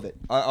 I love it.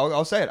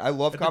 I'll say it. I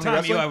love At the comedy time,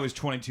 wrestling. Eli was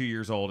 22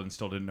 years old and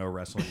still didn't know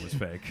wrestling was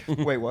fake.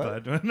 Wait,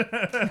 what?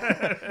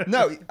 But-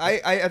 No,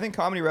 I think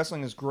comedy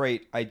wrestling is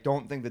great. I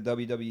don't think the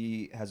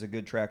WWE has a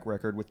good track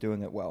record with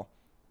doing it well.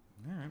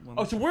 All right, well,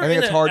 Oh, so we're I think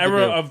in it's an hard to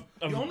era do. of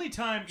the only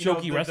time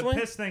jokey the wrestling?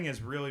 piss thing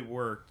has really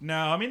worked. No,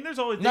 I mean there's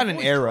always Not they've an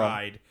always era.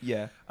 Tried.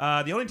 Yeah.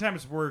 The only time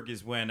it's worked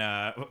is when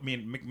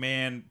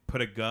McMahon put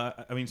a gun.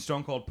 I mean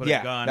Stone Cold put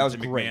Yeah, a gun that was to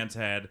great. McMahon's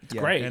head. It's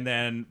great. And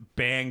then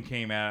bang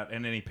came out,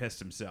 and then he pissed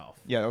himself.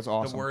 Yeah, that was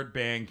awesome. The word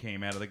bang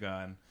came out of the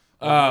gun.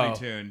 Oh. Looney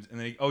Tunes, and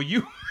then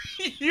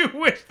you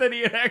wish that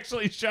he had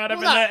actually shot him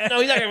in the head. no,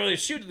 he's not gonna really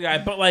shoot the guy,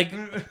 but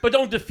like, but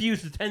don't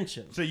diffuse the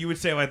tension. So you would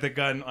say like the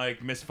gun like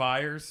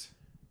misfires.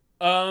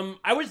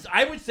 I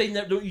would say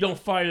that you don't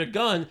fire the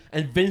gun,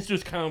 and Vince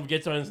just kind of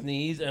gets on his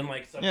knees and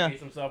like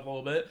suffocates himself a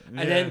little bit,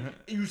 and then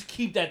you just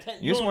keep that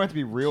tension. You just want it to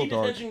be real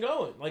dark. Keep the tension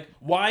going. Like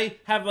why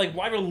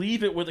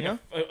relieve it with like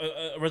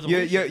a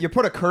resolution? You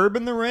put a curb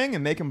in the ring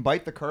and make him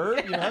bite the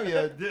curb. You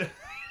know,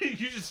 You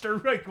just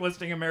start like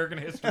listing American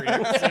history. No,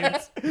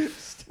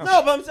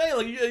 but I'm saying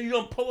like you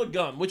don't pull a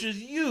gun, which is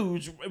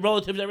huge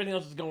relative to everything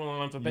else that's going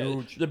on for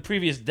the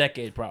previous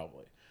decade,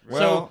 probably. Well,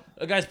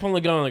 so a guy's pulling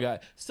a gun on a guy.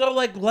 So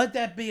like, let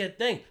that be a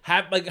thing.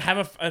 Have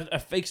a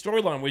fake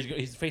storyline where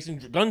he's facing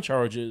gun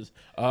charges,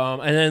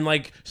 and then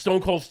like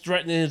Stone Cold's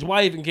threatening his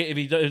wife in case if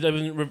he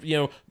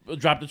doesn't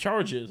drop the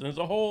charges. And it's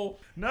a whole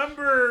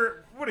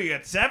number. What do you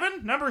got?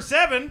 7? Number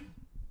 7.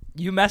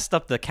 You messed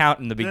up the count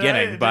in the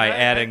beginning by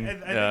adding I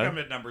think I'm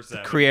at number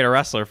 7. Create a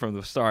wrestler from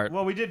the start.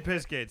 Well, we did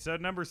Pissgate, so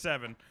number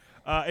 7.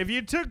 If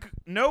you took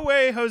No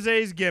Way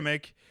Jose's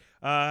gimmick,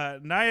 Nia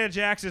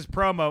Jax's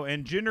promo,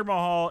 and Jinder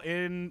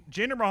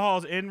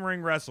Mahal's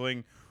in-ring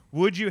wrestling,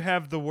 would you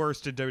have the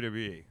worst at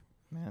WWE?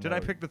 Man, Did I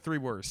pick the 3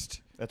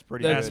 worst? That's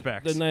pretty good.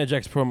 Aspects. The Nia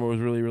Jax promo was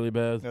really, really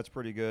bad. That's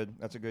pretty good.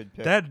 That's a good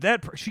pick.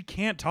 That she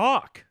can't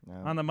talk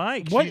on the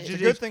mic. What? It's a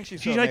good thing she's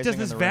so she like amazing does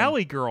this in the ring.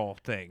 Valley Girl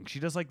thing. She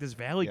does like this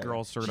Valley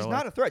Girl sort She's of.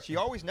 not a threat. She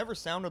always never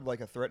sounded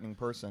like a threatening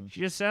person. She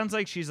just sounds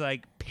like she's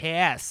like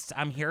pissed.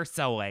 I'm here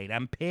so late.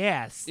 I'm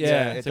pissed.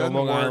 Yeah, it it's like doesn't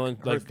Long work. Island,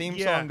 Her like theme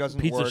yeah. song doesn't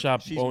pizza work.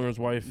 shop She's- owner's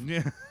wife.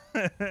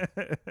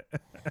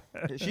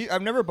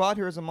 I've never bought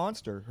her as a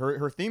monster.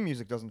 Her theme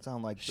music doesn't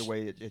sound like the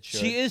way it should.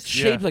 She is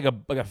shaped like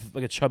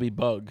a chubby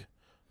bug,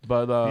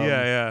 but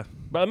yeah.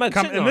 But I'm not.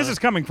 And this is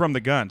coming from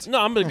the guns.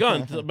 No, I'm the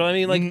gun. But I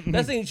mean, like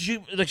that's the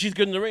thing. She's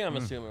good in the ring. I'm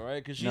assuming,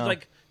 right? Because she's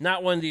like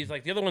not one of these.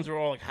 Like the other ones are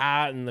all like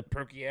hot and the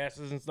perky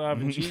asses and stuff.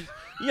 And she's,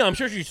 I'm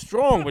sure she's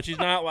strong, but she's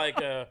not like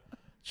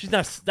she's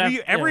not. That,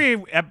 Every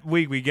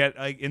week we get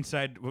like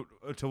insight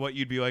to what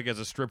you'd be like as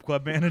a strip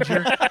club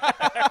manager.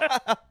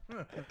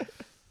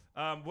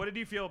 What did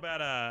you feel about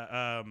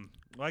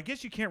well, I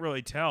guess you can't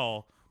really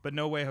tell, but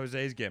No Way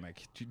Jose's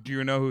gimmick. Do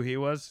you know who he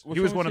was? Which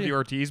he was one one was of he? the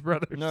Ortiz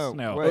brothers. No.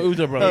 no. Wait.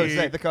 Uzo brothers.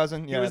 Jose, the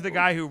cousin. He Yeah. was the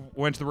guy who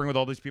went to the ring with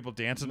all these people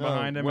dancing No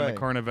behind him in way. the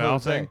Carnival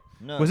Jose. thing.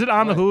 No Was it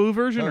on the way. Hulu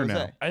version or no?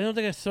 Jose. I don't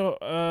think I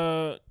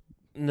saw.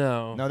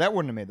 No. No, that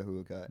wouldn't have made the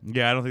Hulu cut.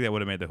 Yeah, I don't think that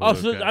would have made the Hulu. Oh,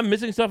 so cut. I'm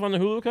missing stuff on the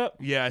Hulu cut.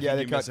 Yeah, I Yeah,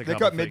 think they you missed a cut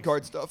couple mid things.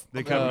 card stuff.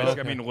 They cut okay.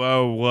 I mean,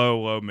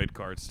 low mid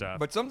card stuff.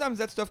 But sometimes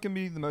that stuff can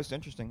be the most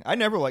interesting. I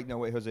never liked No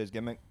Way Jose's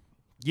gimmick.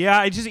 Yeah,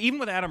 I just even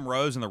with Adam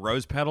Rose and the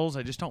rose petals,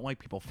 I just don't like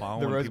people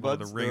following The people to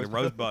the rosebuds? ring. The The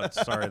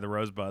rosebuds, sorry, the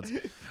rosebuds.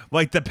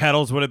 Like the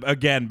petals would have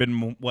again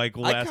been like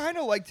I less. kind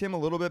of liked him a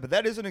little bit, but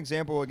that is an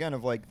example again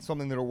of like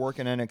something that'll work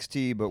in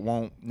NXT but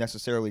won't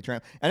necessarily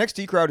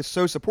NXT crowd is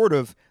so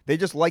supportive; they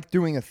just like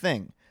doing a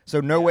thing. So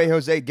No Way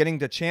Jose getting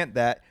to chant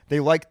that, they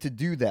like to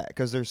do that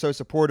because they're so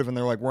supportive and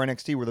they're like, we're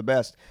NXT, we're the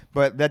best.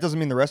 But that doesn't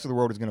mean the rest of the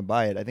world is going to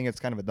buy it. I think it's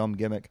kind of a dumb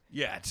gimmick.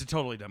 Yeah, it's a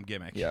totally dumb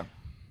gimmick. Yeah.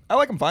 I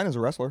like him fine as a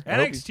wrestler. I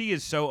hope NXT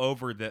is so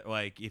over that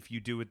like if you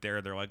do it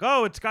there, they're like,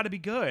 oh, it's got to be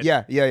good.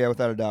 Yeah,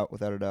 without a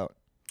doubt.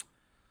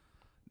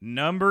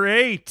 Number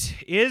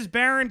 8 is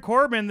Baron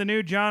Corbin the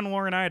new John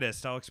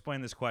Laurinaitis. I'll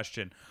explain this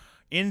question.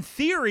 In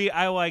theory,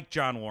 I like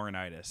John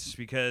Laurinaitis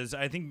because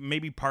I think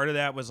maybe part of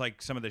that was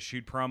like some of the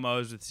shoot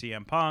promos with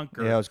CM Punk.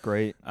 Or, Yeah, it was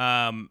great.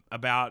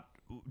 about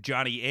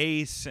Johnny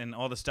Ace and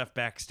all the stuff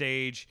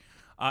backstage.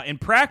 In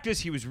practice,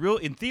 he was real.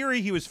 In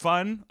theory, he was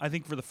fun, I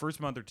think, for the first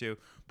month or two.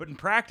 But in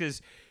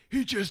practice,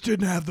 he just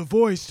didn't have the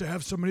voice to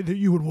have somebody that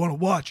you would want to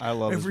watch I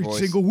love his every voice.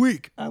 single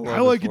week. I love I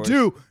his like it voice.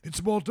 too in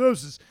small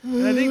doses.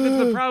 And I think that's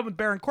the problem with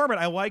Baron Corbin.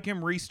 I like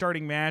him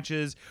restarting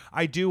matches.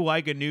 I do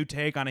like a new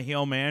take on a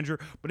heel manager.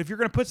 But if you're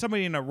going to put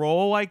somebody in a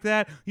role like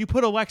that, you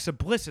put Alexa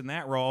Bliss in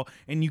that role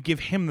and you give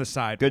him the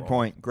side Good role.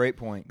 point. Great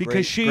point. Because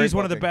great, she's great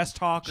one of the booking. best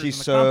talkers She's in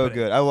the so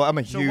company. good. I'm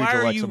a So huge why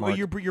are Alexa Mark.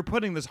 you're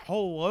putting this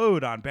whole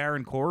load on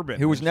Baron Corbin?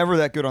 Who was never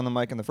that good on the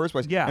mic in the first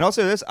place. Yeah. And I'll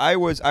say this, I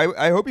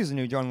hope he's a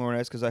new John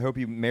Laurinaitis because I hope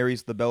he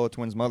marries the Bella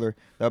Twins' mother.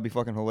 That would be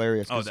fucking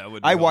hilarious. Oh, 'cause that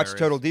would be I watch hilarious.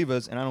 Total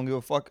Divas and I don't give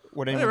a fuck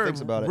what anyone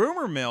thinks about it.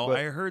 Rumor mill. But-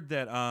 I heard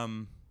that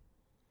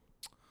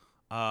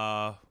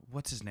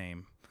what's his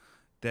name?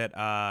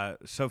 That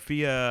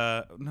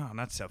Sophia. No,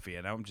 not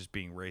Sophia. Now I'm just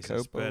being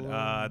racist. But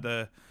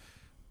the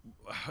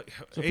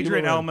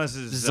Adrian Loren. Elmas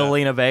is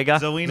Zelina Vega.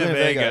 Zelina Zelina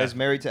Vega is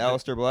married to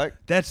Aleister Black.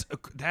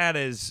 that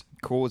is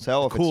Cool as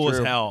hell. If Cool it's as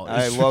true. hell.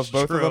 I It's love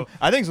both true. of them.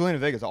 I think Zelina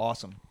Vega is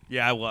awesome.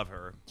 yeah. I love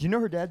her. Do you know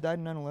her dad died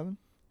in 9/11?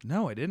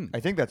 No, I didn't.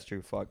 I think that's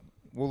true. Fuck.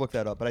 We'll look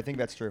that up, but I think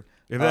that's true.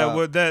 If that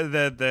would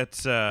that's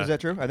Is that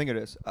true? I think it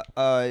is.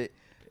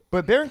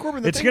 But Baron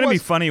Corbin, it's going gonna to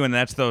be funny when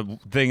that's the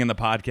thing in the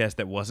podcast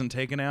that wasn't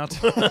taken out.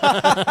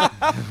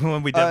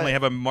 When we definitely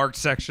have a marked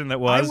section that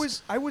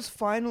was. I was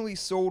finally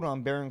sold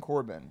on Baron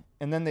Corbin,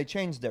 and then they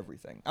changed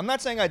everything. I'm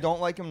not saying I don't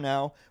like him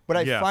now, but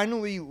I Yeah.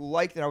 finally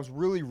liked it. I was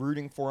really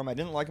rooting for him. I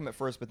didn't like him at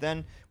first, but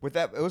then with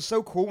that, it was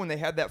so cool when they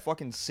had that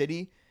fucking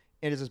city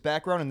as his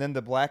background, and then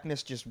the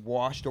blackness just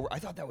washed over. I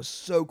thought that was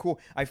so cool.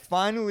 I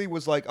finally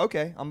was like,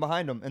 okay, I'm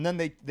behind him, and then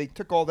they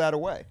took all that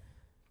away.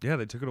 Yeah,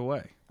 they took it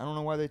away. I don't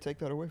know why they take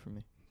that away from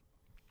me.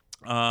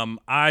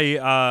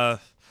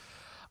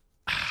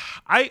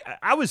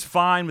 I was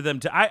fine with them.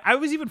 I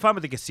was even fine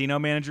with the casino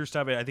manager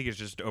stuff. I think it's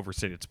just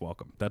overstated its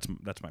welcome. That's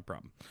my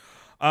problem.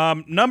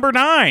 Number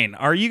 9.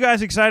 Are you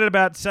guys excited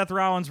about Seth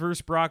Rollins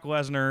versus Brock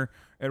Lesnar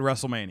at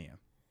WrestleMania?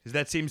 Because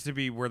that seems to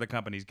be where the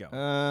company's going.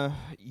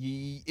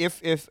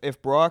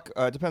 If Brock,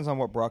 it depends on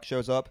what Brock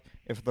shows up.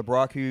 If the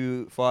Brock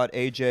who fought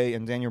AJ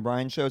and Daniel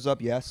Bryan shows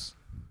up, yes.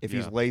 If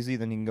he's lazy,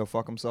 then he can go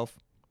fuck himself.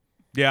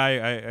 Yeah,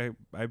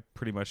 I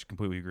pretty much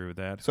completely agree with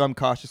that. So I'm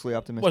cautiously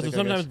optimistic. So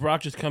sometimes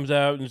Brock just comes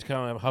out and just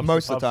kind of huffs.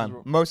 Most of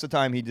the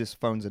time, he just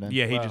phones it in.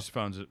 Yeah, he just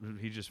phones it.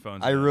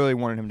 I really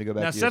wanted him to go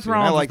back. Now to Seth UFC,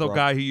 Rollins is the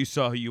guy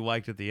who you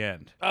liked at the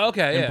end. Oh,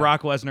 okay, and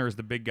Brock Lesnar is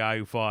the big guy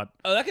who fought.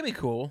 Oh, that could be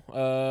cool.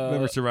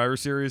 Remember Survivor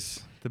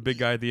Series? The big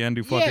guy at the end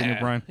who fought Daniel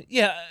Bryan.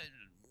 Yeah,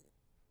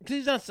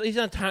 because he's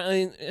not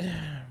tiny.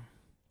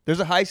 There's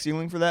a high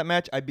ceiling for that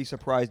match. I'd be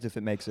surprised if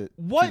it makes it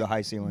to the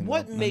high ceiling.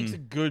 What makes a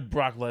good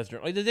Brock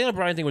Lesnar? Like the Daniel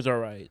Bryan thing was all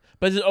right,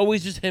 but is it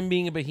always just him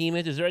being a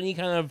behemoth? Is there any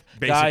kind of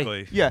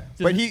basically? Guy? Yeah,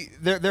 but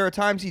there are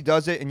times he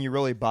does it and you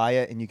really buy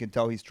it and you can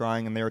tell he's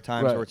trying, and there are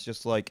times where it's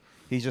just like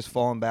he's just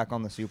falling back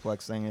on the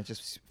suplex thing. And it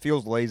just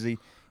feels lazy.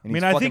 I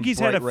mean, I think he's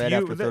had a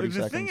few.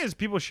 The thing is,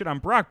 people shit on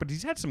Brock, but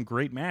he's had some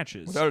great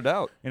matches. Without a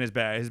doubt. In his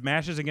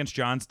matches against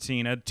John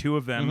Cena, 2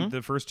 of them,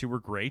 the first 2 were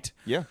great.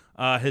 Yeah.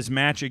 His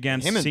match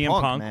against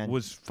CM Punk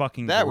was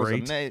fucking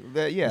great.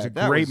 It was a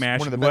great match.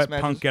 One of the let best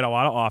matches. Punk get a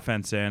lot of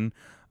offense in.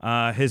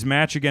 His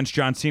match against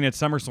John Cena at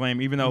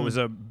SummerSlam, even though it was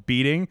a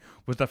beating,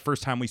 was the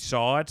first time we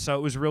saw it, so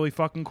it was really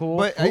fucking cool.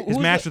 But his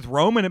match with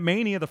Roman at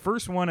Mania, the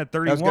first one at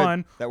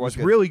 31, was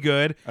good. really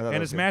good. And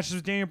his good. matches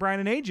with Daniel Bryan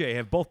and AJ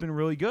have both been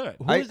really good.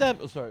 Who is that?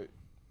 Oh, sorry.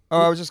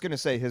 Oh, I was just gonna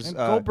say his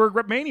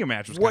Goldberg Mania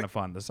match was kind of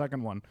fun. The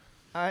second one,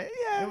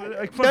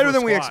 better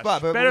than we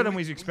expected. Better than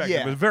we expected.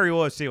 Yeah. It was very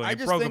low ceiling. I It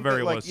just broke a think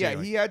very that, low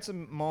ceiling. he had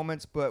some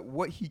moments, but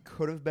what he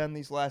could have been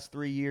these last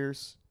 3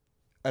 years,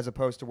 as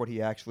opposed to what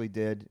he actually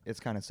did, it's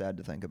kind of sad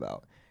to think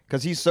about.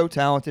 Because he's so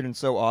talented and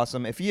so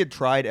awesome. If he had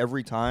tried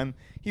every time,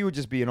 he would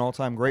just be an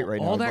all-time great right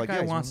now. All that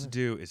guy wants to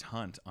do is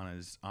hunt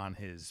on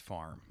his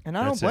farm. And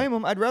I don't blame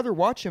him. I'd rather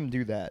watch him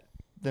do that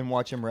than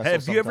watch him wrestle.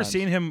 Have you ever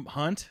seen him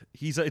hunt?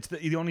 It's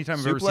the only time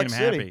I've ever seen him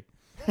happy.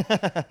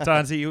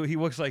 Tonzi, he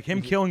looks like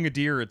him killing a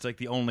deer. It's like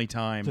the only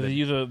time. Does he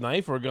use a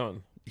knife or a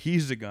gun? He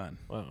uses a gun.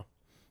 Wow.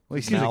 Well,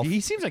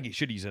 he seems like he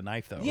should use a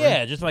knife though. Yeah,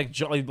 right? just like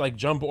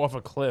jump off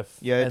a cliff.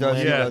 Yeah, it does.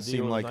 It does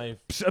seem like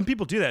some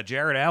people do that.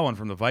 Jared Allen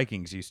from the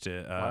Vikings used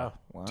to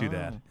do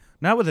that.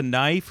 Not with a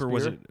knife, or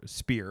was it a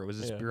spear? It was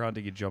a spear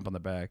hunting. You jump on the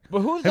back.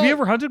 But have you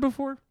ever hunted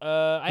before?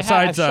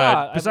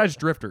 Besides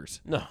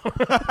drifters. No,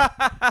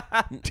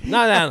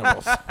 not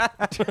animals.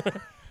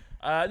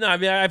 No, I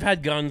mean I've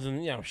had guns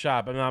and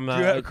shot, but I'm not.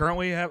 Do you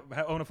currently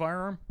own a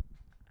firearm?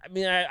 I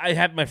mean, I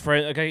have my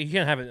friend. Okay, you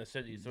can't have it in the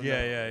city. So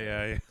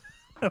Yeah.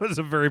 That was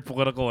a very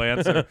political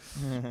answer.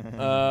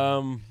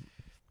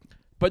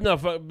 But no,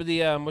 but the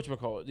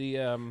whatchamacallit, the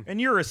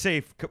and you're a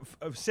safe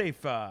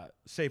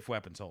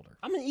weapons holder.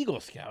 I'm an Eagle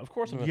Scout, of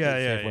course. I'm a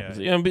safe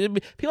weapons.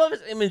 People have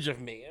this image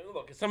of me, and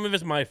look, some of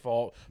it's my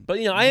fault, but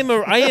I am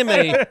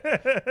a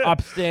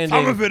upstanding.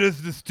 Some of it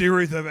is the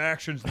series of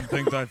actions and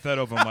things I've said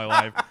over my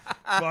life,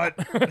 but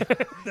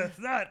that's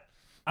not.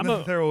 I'm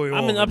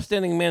an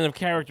upstanding man of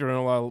character in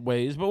a lot of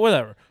ways, but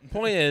whatever.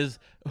 Point is,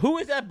 who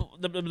is that?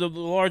 The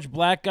large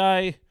black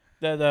guy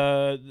that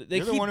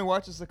You're the one who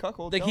watches the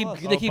cuckold. They keep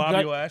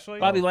Bobby Lashley.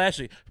 Bobby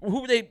Lashley.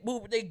 Who they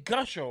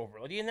gush over.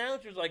 Like the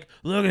announcer's like,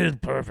 look at his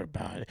perfect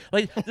body.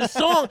 Like the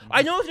song.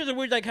 I know there's a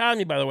weird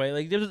dichotomy, by the way.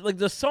 Like there's like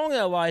the song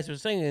that Elias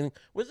was singing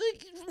was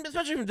like,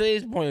 especially from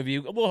today's point of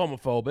view, a little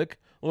homophobic.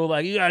 A little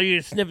like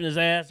you're sniffing his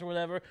ass or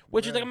whatever,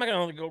 which is like I'm not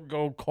gonna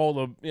go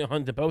call the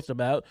Hunt to post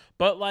about,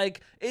 but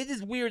like it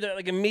is weird that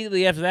like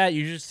immediately after that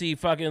you just see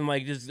fucking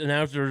like just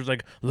announcers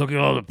like look at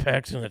all the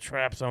pecs and the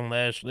traps on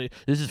Lashley.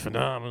 This is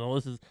phenomenal.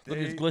 Look at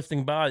his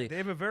glistening body. They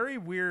have a very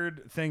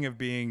weird thing of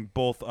being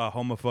both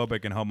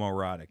homophobic and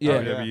homoerotic.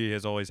 Yeah. WWE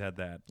has always had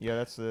that. Yeah,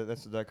 that's the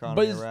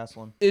dichotomy of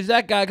wrestling. Is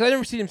that guy? Because I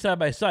never seen him side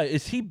by side.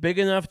 Is he big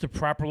enough to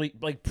properly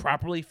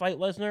fight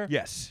Lesnar?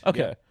 Yes. Okay.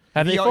 Yeah.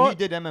 Have they He fought?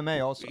 did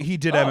MMA also. He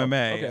did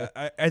MMA.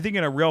 Okay. I think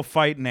in a real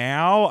fight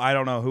now, I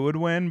don't know who would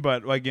win,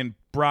 but like in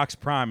Brock's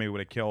prime, he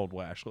would have killed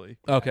Lashley.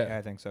 Okay.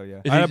 I think so.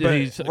 Yeah.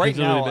 Is he Right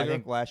now, I bigger?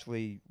 think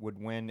Lashley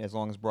would win as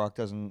long as Brock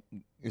isn't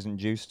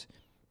juiced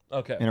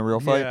Okay. in a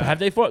real fight. Yeah. Have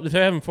they fought? They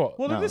haven't fought.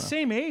 Well, they're No. the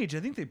same age. I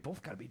think they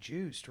both got to be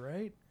juiced,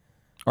 right?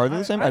 Are they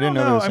the same? I didn't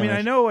don't know. They were the I same mean, I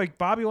age. know like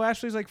Bobby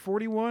Lashley's like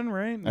 41,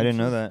 right? I didn't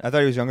know that. I thought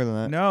he was younger than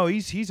that. No,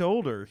 he's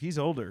older. He's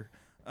older.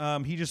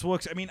 He just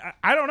looks. I mean,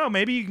 I don't know.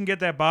 Maybe you can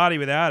get that body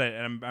without it,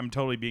 and I'm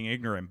totally being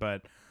ignorant,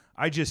 but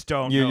I just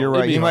don't know. You're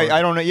right. You might.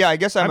 I don't know. Yeah, I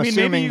guess I'm I mean,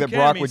 assuming maybe you that can.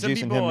 Brock I mean, was some juicing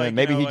people, him. like, Then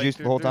maybe he like, juiced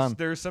the whole time.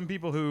 There's some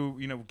people who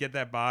get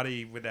that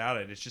body without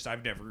it. It's just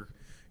I've never.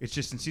 It's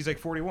just since he's like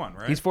 41,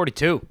 right? He's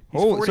 42.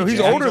 So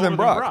he's older than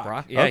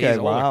Brock. Yeah, okay. he's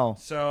older. Wow.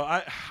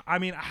 So I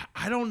mean,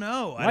 I don't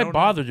know. Why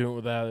bother doing it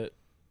without it?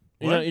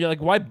 You know,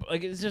 like why?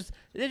 Like it's just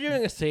they're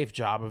doing a safe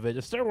job of it.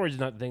 The steroids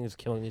not the thing is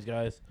killing these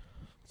guys.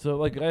 So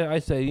like I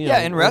say, you know. Yeah,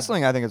 in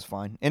wrestling, I think it's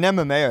fine. In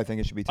MMA, I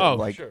think it should be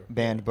sure.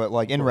 banned. But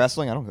like in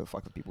wrestling, I don't give a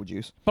fuck if people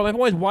juice. But my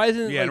point is, why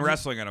isn't Yeah, like, in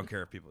wrestling, I don't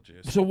care if people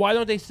juice. So why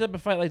don't they set up a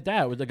fight like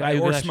that with the guy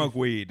who or can actually- smoke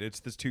weed. It's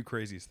the two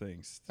craziest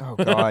things. Oh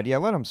God, yeah,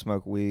 let them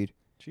smoke weed.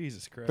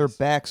 Jesus Christ. Their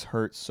backs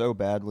hurt so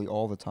badly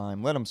all the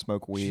time. Let them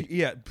smoke weed.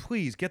 Yeah,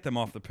 please get them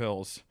off the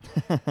pills.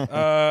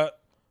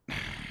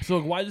 So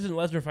why doesn't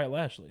Lesnar fight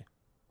Lashley?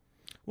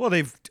 Well,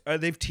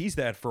 they've teased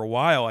that for a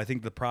while. I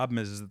think the problem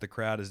is that the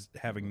crowd is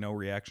having no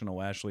reaction to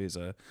Lashley as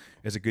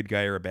a good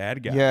guy or a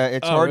bad guy. Yeah,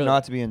 it's Oh, hard really?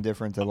 not to be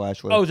indifferent to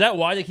Lashley. Oh, is that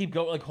why they keep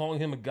calling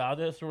him a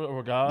goddess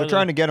or god? They're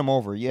trying to get him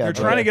over. Yeah, They're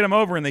but- trying to get him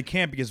over, and they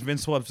can't because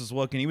Vince loves his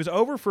look. And he was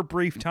over for a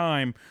brief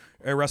time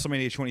at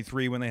WrestleMania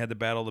 23 when they had the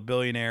Battle of the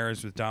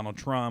Billionaires with Donald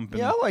Trump. And,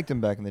 Yeah, I liked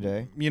him back in the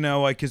day. you know,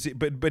 like,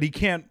 but he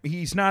can't.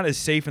 He's not as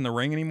safe in the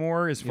ring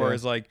anymore. As far Yeah.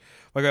 as like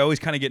I always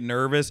kind of get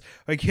nervous.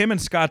 Like him and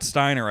Scott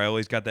Steiner, I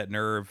always got that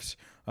nerves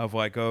of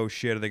like, oh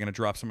shit, are they gonna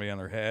drop somebody on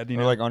their head? You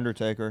Or know, like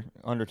Undertaker.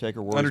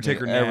 Undertaker worries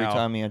Undertaker me every now.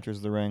 time he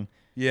enters the ring.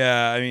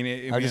 yeah. I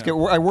mean,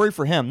 I worry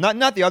for him.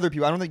 Not the other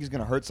people. I don't think he's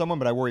gonna hurt someone,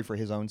 but I worry for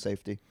his own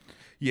safety.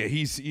 Yeah,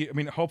 I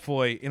mean,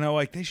 hopefully, you know,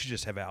 like they should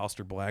just have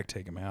Aleister Black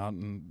take him out,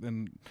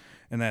 and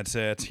that's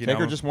it. You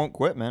Taker know? just won't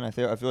quit, man. I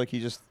feel like he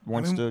just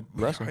wants to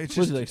wrestle. It's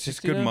Was just, he, like, it's just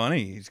 60 good now?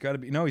 money. He's got to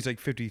be. No, he's like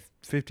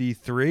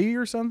 53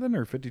 or something,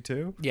 or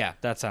 52. Yeah,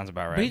 that sounds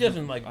about right. But he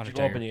doesn't like go up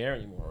Undertaker. in the air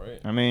anymore,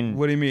 right? I mean,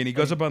 What do you mean? He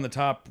goes up on the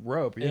top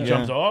rope. He Yeah,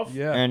 jumps off.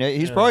 Yeah, and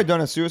he's probably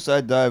done a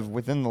suicide dive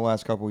within the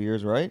last couple of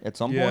years, right? At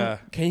some yeah.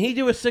 point. Can he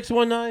do a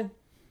 619?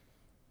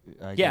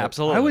 I Yeah, guess.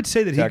 absolutely. I would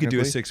say that he could do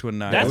a Technically.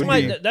 619. That's That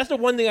would be- that's the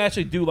one thing I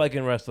actually do like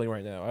in wrestling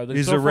right now.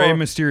 He's so a Rey far-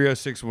 Mysterio Oh,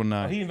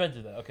 619. he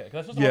invented that. Okay, 'cause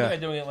that's just the Yeah. one guy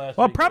doing it last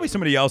Well, week. probably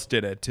somebody else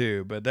did it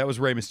too, but that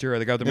was Rey Mysterio.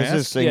 The guy with the This is his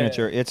mask.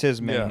 signature. It's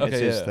his main. Yeah. It's Okay,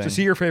 his yeah. thing. So, is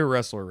he your favorite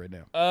wrestler right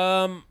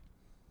now?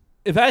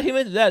 If he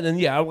invented that, then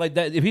yeah, I would like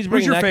that. If he's Who's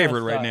bringing your that kind of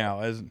favorite right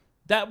style.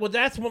 now?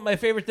 That's what my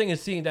favorite thing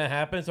is seeing that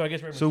happen. So I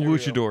guess Rey So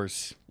Mysterio.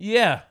 luchadors.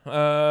 Yeah.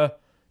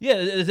 Yeah.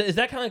 Is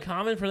that kind of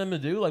common for them to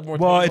do? Like more.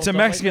 Well, technical it's a stuff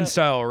like Mexican that?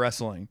 style of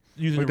wrestling.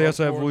 Using Like the they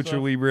also have rope and lucha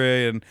stuff? libre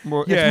and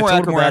More, yeah, it's more a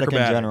little acrobatic in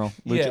general.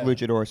 Yeah.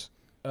 Luchadors.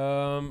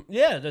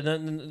 Yeah.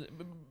 Then,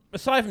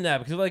 aside from that,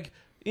 because like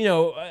you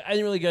know, I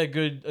didn't really get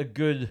a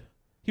good.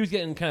 He was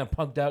getting kind of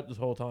punked out this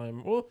whole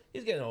time. Well,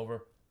 he's getting over.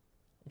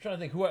 I'm trying to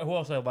think who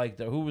else I liked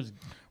though. Who was?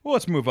 Well,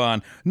 let's move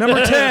on.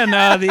 Number 10,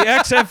 the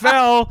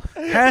XFL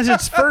has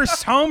its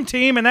first home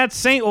team, and that's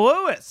St.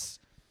 Louis.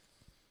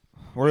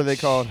 What are they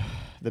called?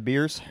 The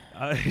Beers?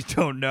 I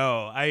don't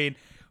know. I mean,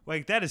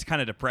 like that is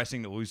kind of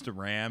depressing to lose to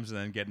Rams and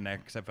then get an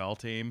XFL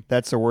team.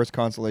 That's the worst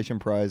consolation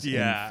prize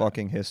Yeah. in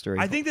fucking history.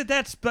 I think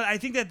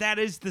that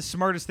is the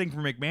smartest thing for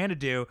McMahon to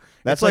do.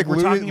 That's It's like,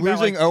 we're talking about,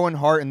 losing like, Owen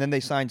Hart and then they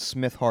signed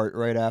Smith Hart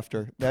right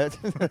after.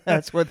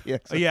 That's what the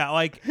Yeah,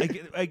 like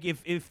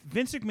if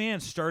Vince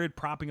McMahon started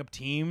propping up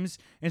teams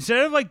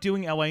instead of like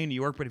doing LA and New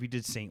York, but if he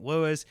did St.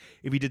 Louis,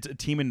 if he did a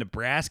team in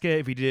Nebraska,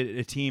 if he did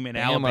a team in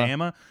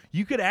Alabama,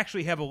 you could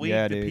actually have a league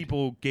that dude.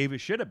 people gave a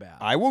shit about.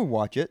 I will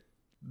watch it.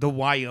 The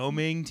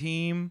Wyoming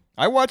team.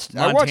 I watched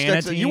Montana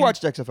you team?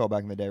 watched XFL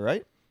back in the day,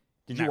 right?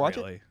 Did you Not watch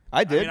really. it?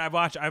 I did. I mean,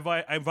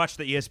 I've watched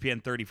the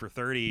ESPN 30 for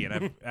 30,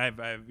 and I've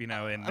you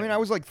know, and I mean, I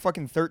was like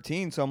fucking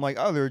 13, so I'm like,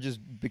 oh, there were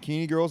just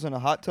bikini girls in a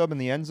hot tub in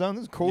the end zone.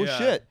 This is cool as Yeah.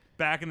 shit.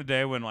 Back in the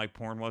day when like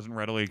porn wasn't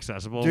readily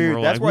accessible, Dude, we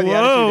were that's like, why the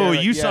whoa, Attitude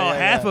Era- you yeah, saw yeah,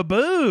 half yeah. a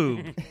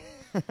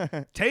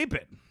boob. Tape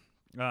it.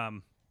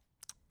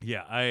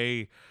 Yeah,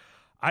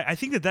 I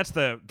think that's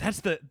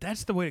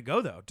the way to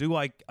go though. Do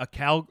like a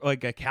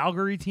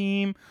Calgary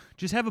team.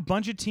 Just have a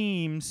bunch of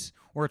teams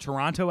or a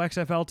Toronto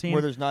XFL team.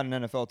 Where there's not an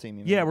NFL team.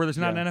 You mean? Yeah, where there's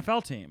not Yeah. an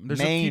NFL team. There's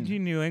Maine. a few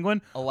in New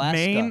England.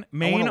 Alaska.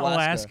 Maine, I want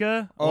Alaska.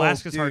 Alaska. Oh,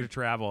 Alaska's hard to dude.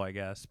 travel, I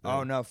guess. but-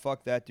 Oh no,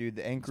 fuck that, dude.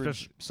 The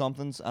Anchorage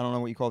somethings. I don't know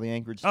what you call the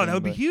Anchorage. Oh, that team,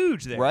 would be but-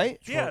 huge there. Right?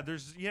 Yeah, Troy-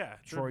 there's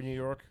Troy, New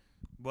York.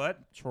 What?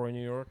 Troy,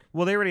 New York.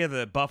 Well, they already have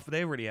the Buff.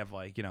 They already have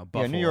like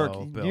Buffalo. Yeah, New York.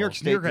 Bills. New York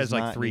State New York does has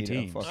like not 3 need a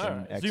teams. fucking All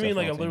right. So you XFL mean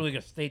like a team. literally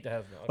a state that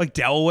has no? Like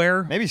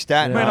Delaware. Maybe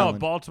Staten Wait, no, Island.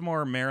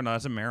 Baltimore, Maryland. No,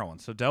 that's in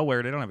Maryland. So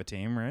Delaware, they don't have a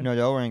team, right? No,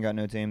 Delaware ain't got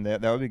no team.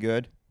 That would be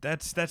good.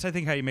 That's I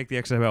think how you make the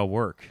XFL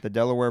work. The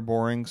Delaware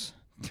Borings,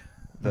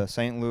 the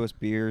St. Louis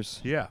Beers.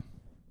 Yeah.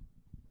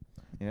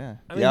 Yeah.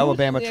 I The mean,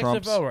 Alabama who's in the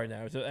Trumps. XFL right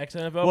now? Is it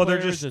ex-NFL Well, they're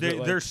players? just Is it,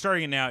 like- they're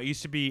starting it now. It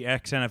used to be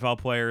ex-NFL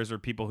players or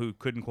people who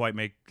couldn't quite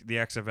make the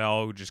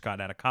XFL who just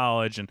got out of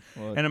college, and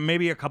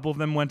maybe a couple of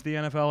them went to the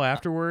NFL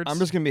afterwards. I'm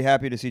just gonna be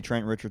happy to see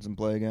Trent Richardson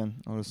play again.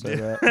 I'll just say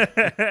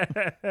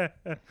that.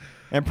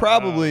 And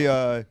probably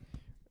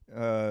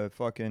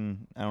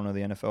fucking I don't know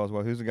the NFL as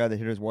well. Who's the guy that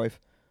hit his wife?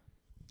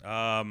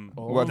 Well,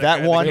 the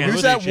that guy- one. the Who's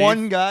Kansas that City one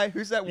Chief. guy?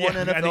 Who's that one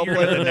Yeah, NFL I think you're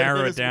player? going to that narrow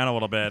hit it his- down a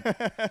little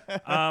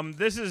bit.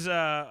 This is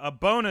a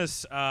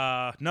bonus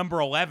number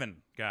 11,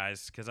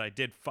 guys, because I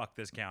did fuck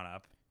this count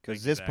up. Because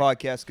Thank you, this Zach.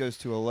 podcast goes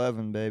to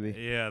 11, baby.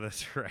 Yeah,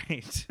 that's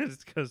right.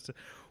 It goes to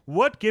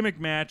What gimmick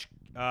match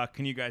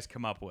can you guys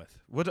come up with?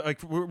 What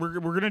like we're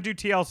gonna do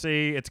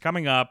TLC. It's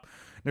coming up.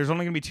 There's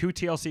only gonna be 2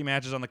 TLC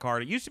matches on the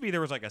card. It used to be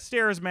there was like a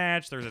stairs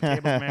match, there's a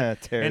tables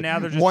match, and now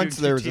they're just Once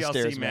doing there was 2 a TLC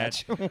stairs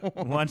match.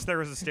 Once there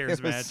was a stairs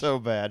It was match. so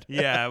bad.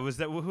 Yeah, was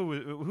that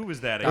who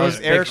was that? It was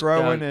Big Eric Sh-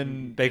 Rowan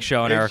and Big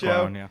Show and Big Eric Show.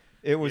 Rowan. Yeah,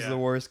 It was Yeah. the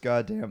worst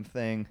goddamn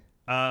thing.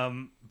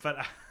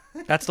 But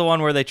that's the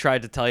one where they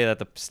tried to tell you that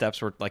the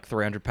steps were like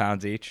 300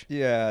 pounds each.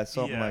 Yeah,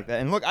 something Yeah. like that.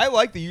 And look, I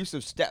like the use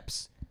of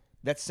steps.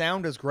 That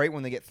sound is great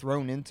when they get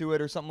thrown into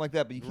it or something like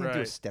that, but you can't do a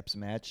Right. steps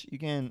match. You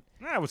can't.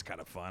 that was kind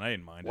of fun. I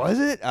didn't mind Was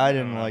it? I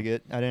didn't know. like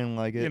it. I didn't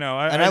like it. You know,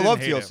 and I I didn't love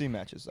hate TLC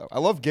matches though. I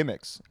love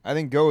gimmicks. I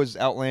think go as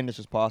outlandish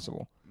as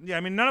possible. Yeah, I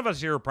mean, none of us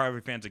here are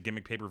probably fans of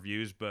gimmick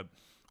pay-per-views, but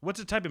what's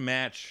the type of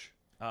match,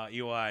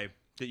 Eli,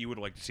 that you would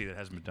like to see that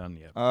hasn't been done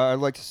yet? I'd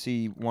like to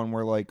see one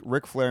where like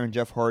Ric Flair and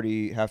Jeff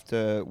Hardy have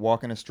to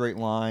walk in a straight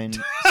line,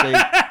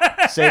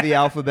 say the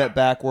alphabet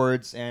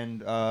backwards,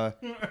 and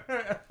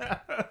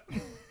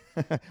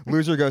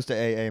loser goes to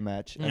AA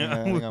match.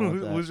 I think I'm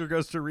with that. Loser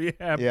goes to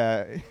rehab.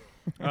 Yeah.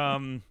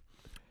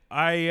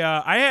 I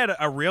had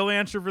a real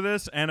answer for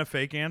this and a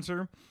fake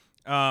answer.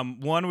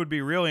 One would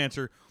be real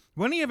answer.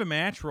 When do you have a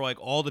match where like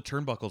all the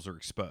turnbuckles are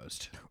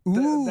exposed?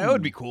 That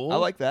would be cool. I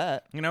like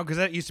that. You know, because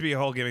that used to be a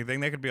whole gimmick thing.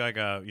 That could be like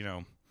a,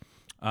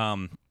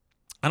 I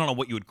don't know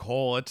what you would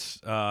call it.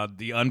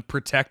 The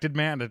unprotected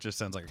man. That just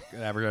sounds like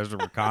advertising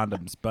for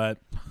condoms. But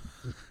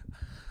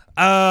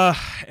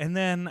and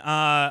then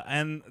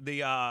the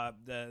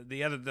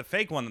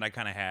fake one that I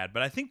kind of had,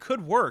 but I think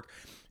could work.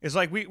 Is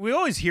like we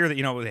always hear that,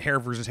 with a hair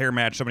versus hair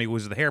match, somebody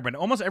loses the hair, but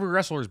almost every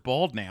wrestler is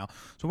bald now.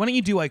 So why don't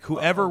you do like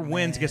whoever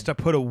wins gets to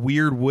put a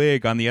weird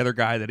wig on the other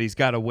guy that he's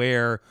got to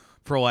wear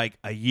for like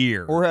a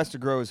year, Or has to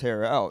grow his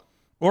hair out.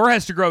 or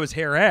has to grow his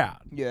hair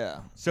out.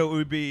 Yeah. So it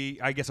would be,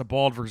 I guess, a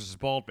bald versus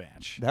bald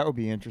match. That would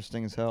be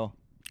interesting as hell.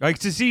 Like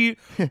to see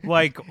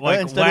like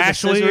Instead of the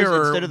Lashley scissors-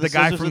 or instead of the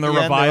guy scissors from at the end,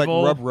 they,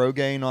 Revival. like, rub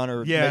Rogaine on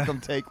or Yeah. make them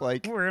take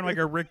like. wearing like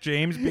a Rick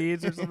James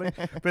beads or something.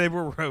 But they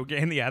were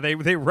Rogaine. Yeah, they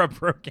rub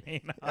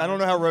Rogaine on. I don't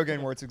know how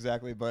Rogaine works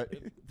exactly, but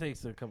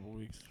Takes a couple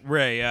weeks.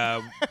 Ray,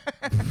 are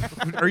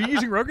you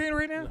using Rogaine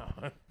right now?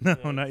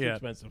 No, not Too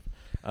yet. expensive.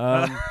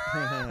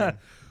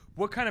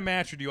 What kind of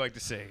match would you like to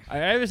see? I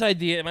have this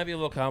idea. It might be a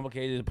little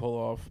complicated to pull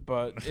off,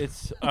 but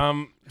it's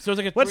so it's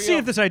like a. Let's see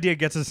if this idea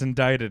gets us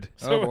indicted.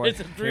 So Oh, boy.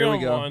 it's a Here we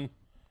go. 3-on-1,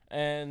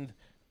 and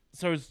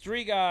so it's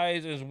 3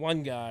 guys. There's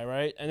 1 guy,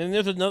 right? And then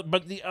there's another.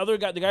 But the other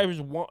guy, the guy who's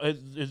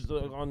is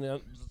on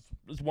the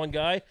is 1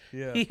 guy.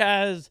 Yeah. He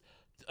has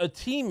a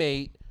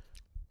teammate,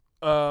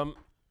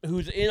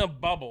 who's in a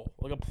bubble,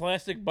 like a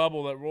plastic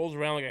bubble that rolls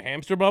around like a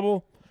hamster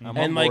bubble, I'm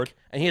and on board.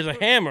 and he has a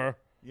hammer,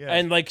 Yeah.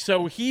 and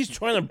so he's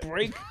trying to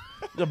break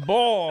the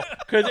ball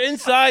because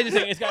inside this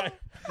thing, it's got.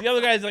 The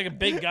other guy's like a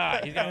big guy.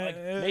 He's got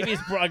maybe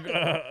he's like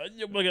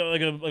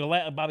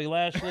a Bobby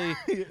Lashley,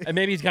 and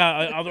maybe he's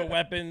got other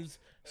weapons.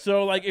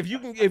 So if you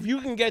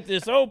can get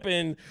this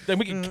open, then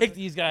we can kick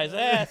these guys'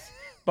 ass.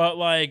 But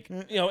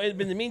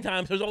in the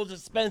meantime, there's all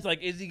this suspense.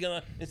 Like, is he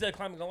gonna, instead of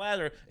climbing a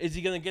ladder, is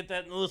he gonna get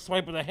that little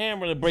swipe with a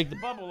hammer to break the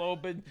bubble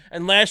open?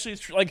 And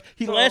Lashley's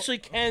Lashley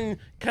can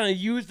kind of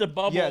use the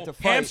bubble. Yeah, to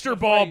fight. Hamster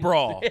ball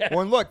brawl. Yeah. Well,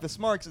 and look, the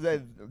smarts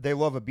they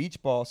love a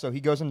beach ball, so he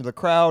goes into the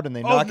crowd and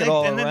they knock it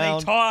all and around. then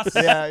they toss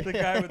Yeah, the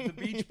yeah. guy with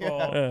the beach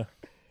ball. Yeah.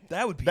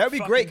 That would be That'd be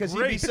great fucking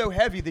because he'd be so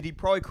heavy that he'd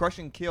probably crush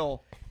and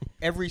kill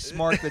every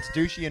smart that's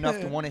douchey enough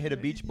to want to hit a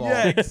beach ball.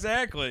 Yeah,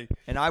 exactly.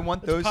 And I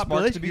want That's those smarts to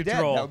population be dead.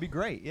 control. That would be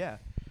great. Yeah.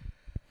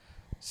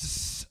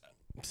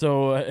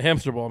 So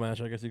hamster ball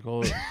match, I guess you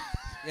call it.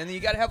 And then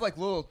you got to have like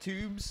little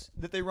tubes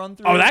that they run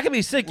through. Oh, that could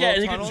be sick. Yeah, Little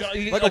and you can tunnels.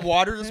 you like a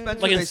water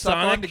dispenser like in they suck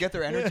on Sonic. to get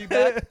their energy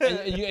back. and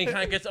it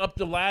kind of gets up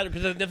the ladder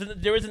because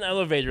there is an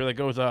elevator that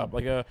goes up.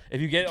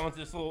 If you get onto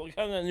this little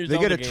kind of new They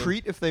Zelda get a game.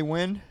 treat if they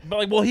win.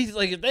 But he's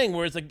like a thing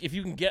where it's like if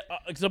you can get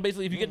so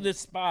basically if you get to this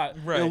spot,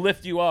 Right. it'll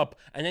lift you up,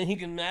 and then he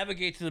can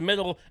navigate to the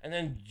middle and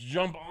then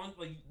jump on,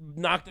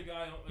 knock the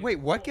guy. Wait,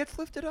 what gets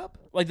lifted up?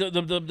 Like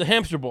the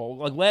hamster ball,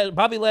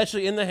 Bobby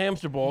Lashley in the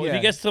hamster ball. If Yeah. he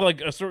gets to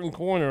a certain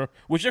corner,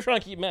 which they're trying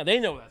to keep mad, they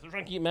know that they're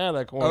trying to keep mad at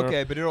that corner.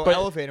 Okay, but it'll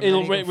elevate him. It'll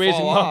and then he can raise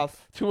fall him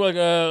off. up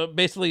to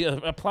basically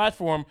a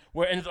platform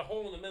and there's a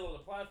hole in the middle of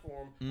the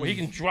platform where he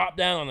can drop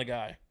down on the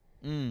guy,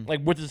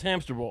 with his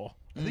hamster ball.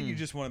 I think you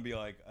just want to be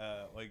like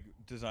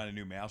design a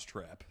new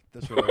mousetrap.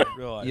 That's what I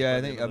realized. Yeah, by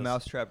I the think end a of this.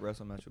 mousetrap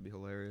wrestle match would be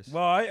hilarious.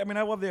 Well, I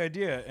love the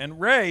idea. And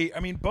Ray,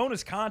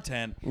 bonus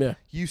content. Yeah.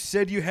 You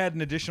said you had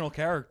an additional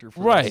character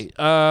for Right. this.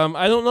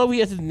 I don't know if he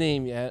has his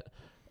name yet.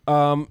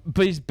 But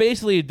he's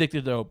basically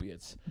addicted to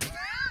opiates.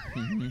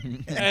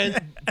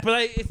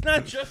 It's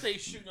not just a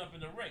shooting up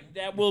in the ring.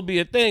 That will be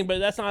a thing, but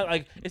that's not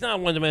it's not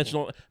one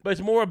dimensional. But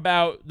it's more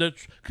about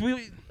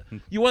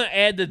you want to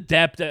add the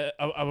depth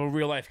of a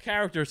real life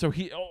character. So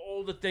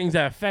all the things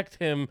that affect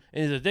him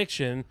in his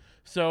addiction.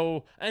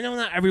 So I know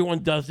not everyone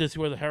does this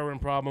who has a heroin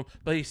problem,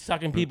 but he's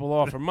sucking people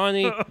off for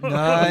money.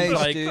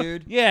 Nice,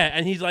 dude. Yeah,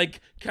 and he's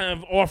kind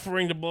of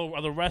offering to blow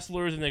other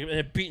wrestlers, and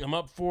they're beating him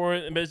up for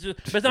it. But it's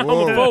not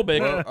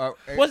homophobic. Whoa,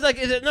 What's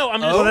is it? No,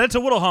 I'm just. Oh, that's a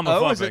little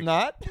homophobic. Oh, is it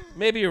not?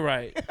 Maybe you're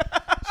right.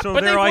 So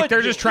But they would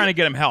they're do just it. trying to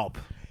get him help.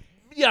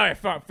 Yeah, all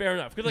right, fair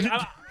enough. Because like,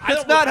 I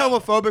It's don't not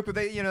look- homophobic, but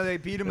they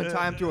beat him in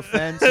time to a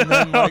fence, and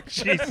then like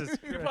Jesus.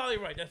 You're probably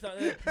right. That's not.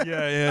 Yeah. I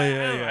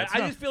don't know.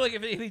 I just feel like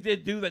if he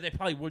did do that, they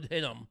probably would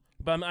hit him.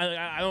 But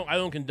I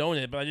don't condone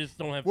it. But I just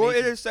don't have. well,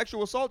 faith it in- is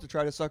sexual assault to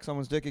try to suck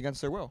someone's dick against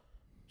their will.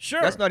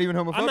 Sure. That's not even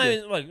I'm not homophobia.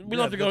 even, like we don't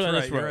have to go down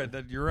this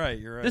road. You're right.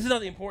 You're right. This is not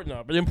the important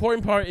part. But the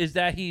important part is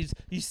that he's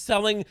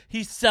selling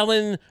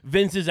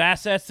Vince's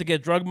assets to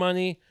get drug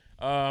money.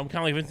 Kind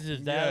of like Vince's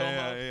dad.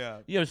 almost. yeah.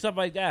 You know, stuff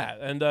like that.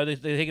 And they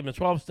take him to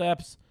 12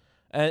 steps.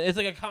 And it's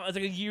like a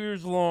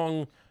years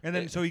long. And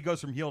then so he goes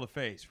from heel to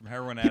face, from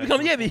heroin He addict.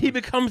 becomes he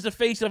becomes the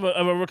face of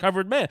a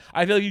recovered man.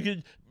 I feel like you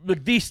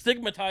could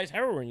destigmatize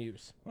heroin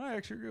use. Well, I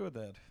actually agree with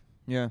that.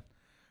 Yeah.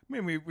 I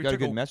mean, we Got a took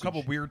good a message.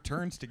 couple weird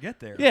turns to get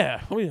there.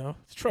 Yeah, well, you know,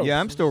 it's true. Yeah,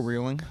 I'm still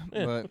reeling,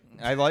 Yeah. but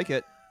I like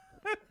it.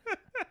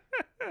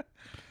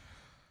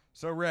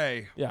 So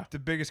Ray, Yeah. the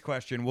biggest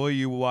question: will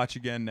you watch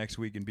again next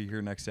week and be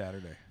here next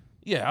Saturday?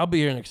 Yeah, I'll be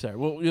here next Saturday.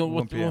 We'll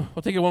 1 p.m.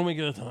 we'll take it 1 week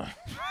at a time.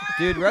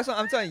 Dude, wrestling,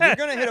 I'm telling you, you're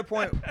going to hit a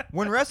point.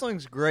 When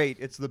wrestling's great,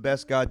 it's the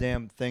best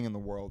goddamn thing in the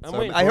world. I'm So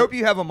waiting I for hope it.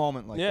 you have a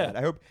moment like Yeah.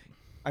 that.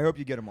 I hope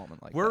you get a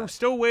moment like We're that.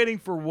 still waiting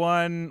for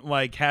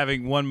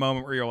having one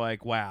moment where you're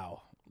like,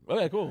 wow,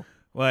 Okay, cool.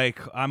 like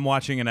I'm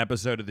watching an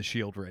episode of The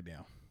Shield right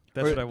now.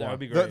 That's what I That want. would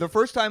be The, great. the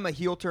first time a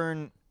heel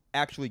turn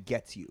actually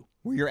gets you,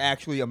 where you're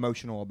actually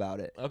emotional about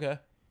it. Okay.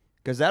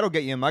 Because that'll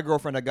get you. My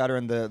girlfriend, I got her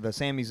in the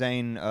Sami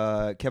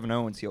Zayn, Kevin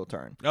Owens heel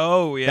turn.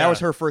 Oh yeah, That was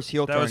her first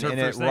heel That turn, was her and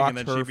first it thing, rocked and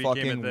then her she became a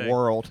fucking thing.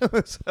 world.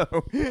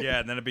 So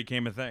Yeah, and then it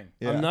became a thing.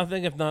 yeah. I'm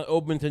nothing if not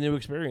open to new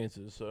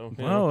experiences. So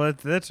you know. Well,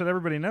 that's what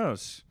everybody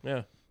knows.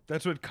 Yeah.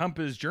 That's what Kump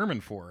is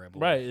German for, I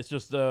believe. Right. It's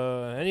just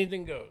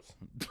anything goes.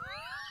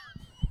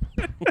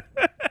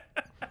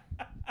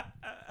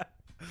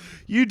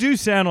 You do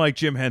sound like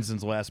Jim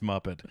Henson's last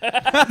Muppet.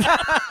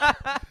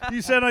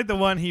 You sound like the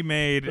one he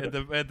made at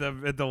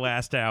the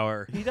last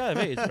hour. He died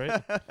of AIDS,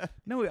 right?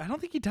 No, I don't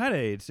think he died of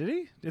AIDS, did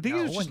he? I think it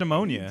was No, just when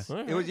pneumonia.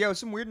 It was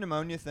some weird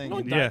pneummonia thing. No,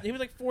 he, and- died. Yeah. He was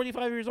like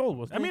 45 years old,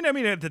 wasn't I he?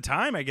 mean, at the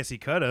time, I guess he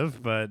could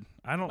have, but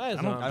I don't That is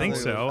not- think I don't think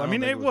so. it was- I I don't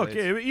mean, think it was look,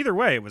 AIDS. either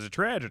way, it was a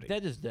tragedy.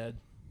 Dead is dead.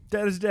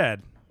 Dead is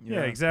dead. Yeah,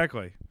 Yeah.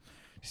 exactly.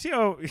 See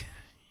how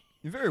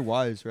You're very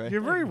wise, right?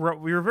 you're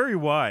very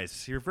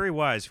wise. You're very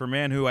wise for a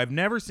man who I've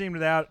never seen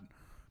without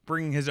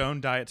bringing his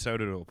own diet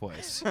soda to a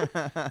place. Yeah.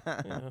 I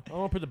don't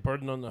want to put the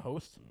burden on the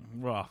host.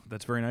 Well,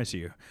 that's very nice of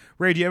you.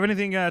 Ray, do you have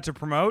anything to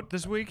promote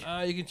this week?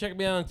 You can check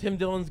me out on Tim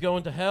Dillon's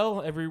Going to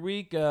Hell every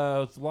week.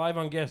 It's live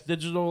on Gas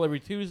Digital every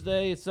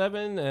Tuesday at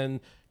 7 and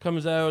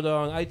comes out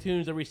on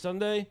iTunes every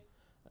Sunday.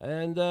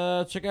 And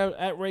check out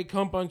 @Ray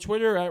Kump on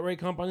Twitter, @Ray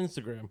Kump on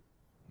Instagram.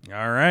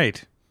 All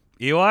right.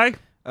 Eli?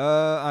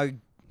 I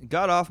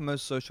got off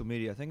most social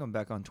media. I think I'm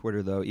back on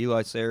Twitter though.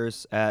 Eli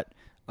Sairs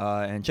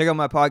and check out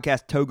my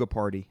podcast Toga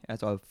Party.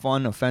 That's a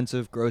fun,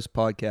 offensive, gross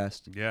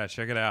podcast. Yeah,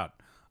 check it out.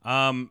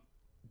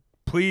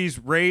 Please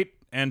rate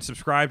and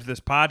subscribe to this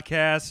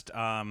podcast.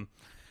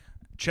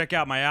 Check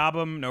out my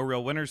album, No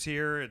Real Winners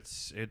Here.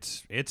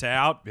 It's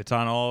out. It's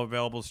on all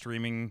available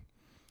streaming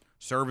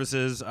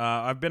services.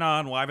 I've been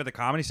on Live at the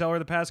Comedy Cellar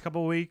the past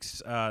couple of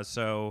weeks,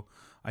 so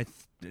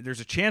there's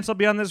a chance I'll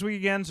be on this week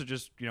again. So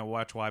just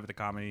watch Live at the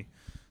Comedy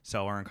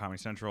Cellar on Comedy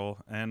Central,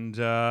 and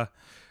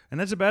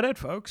that's about it,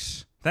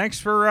 folks. Thanks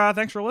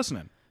for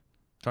listening.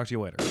 Talk to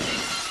you later.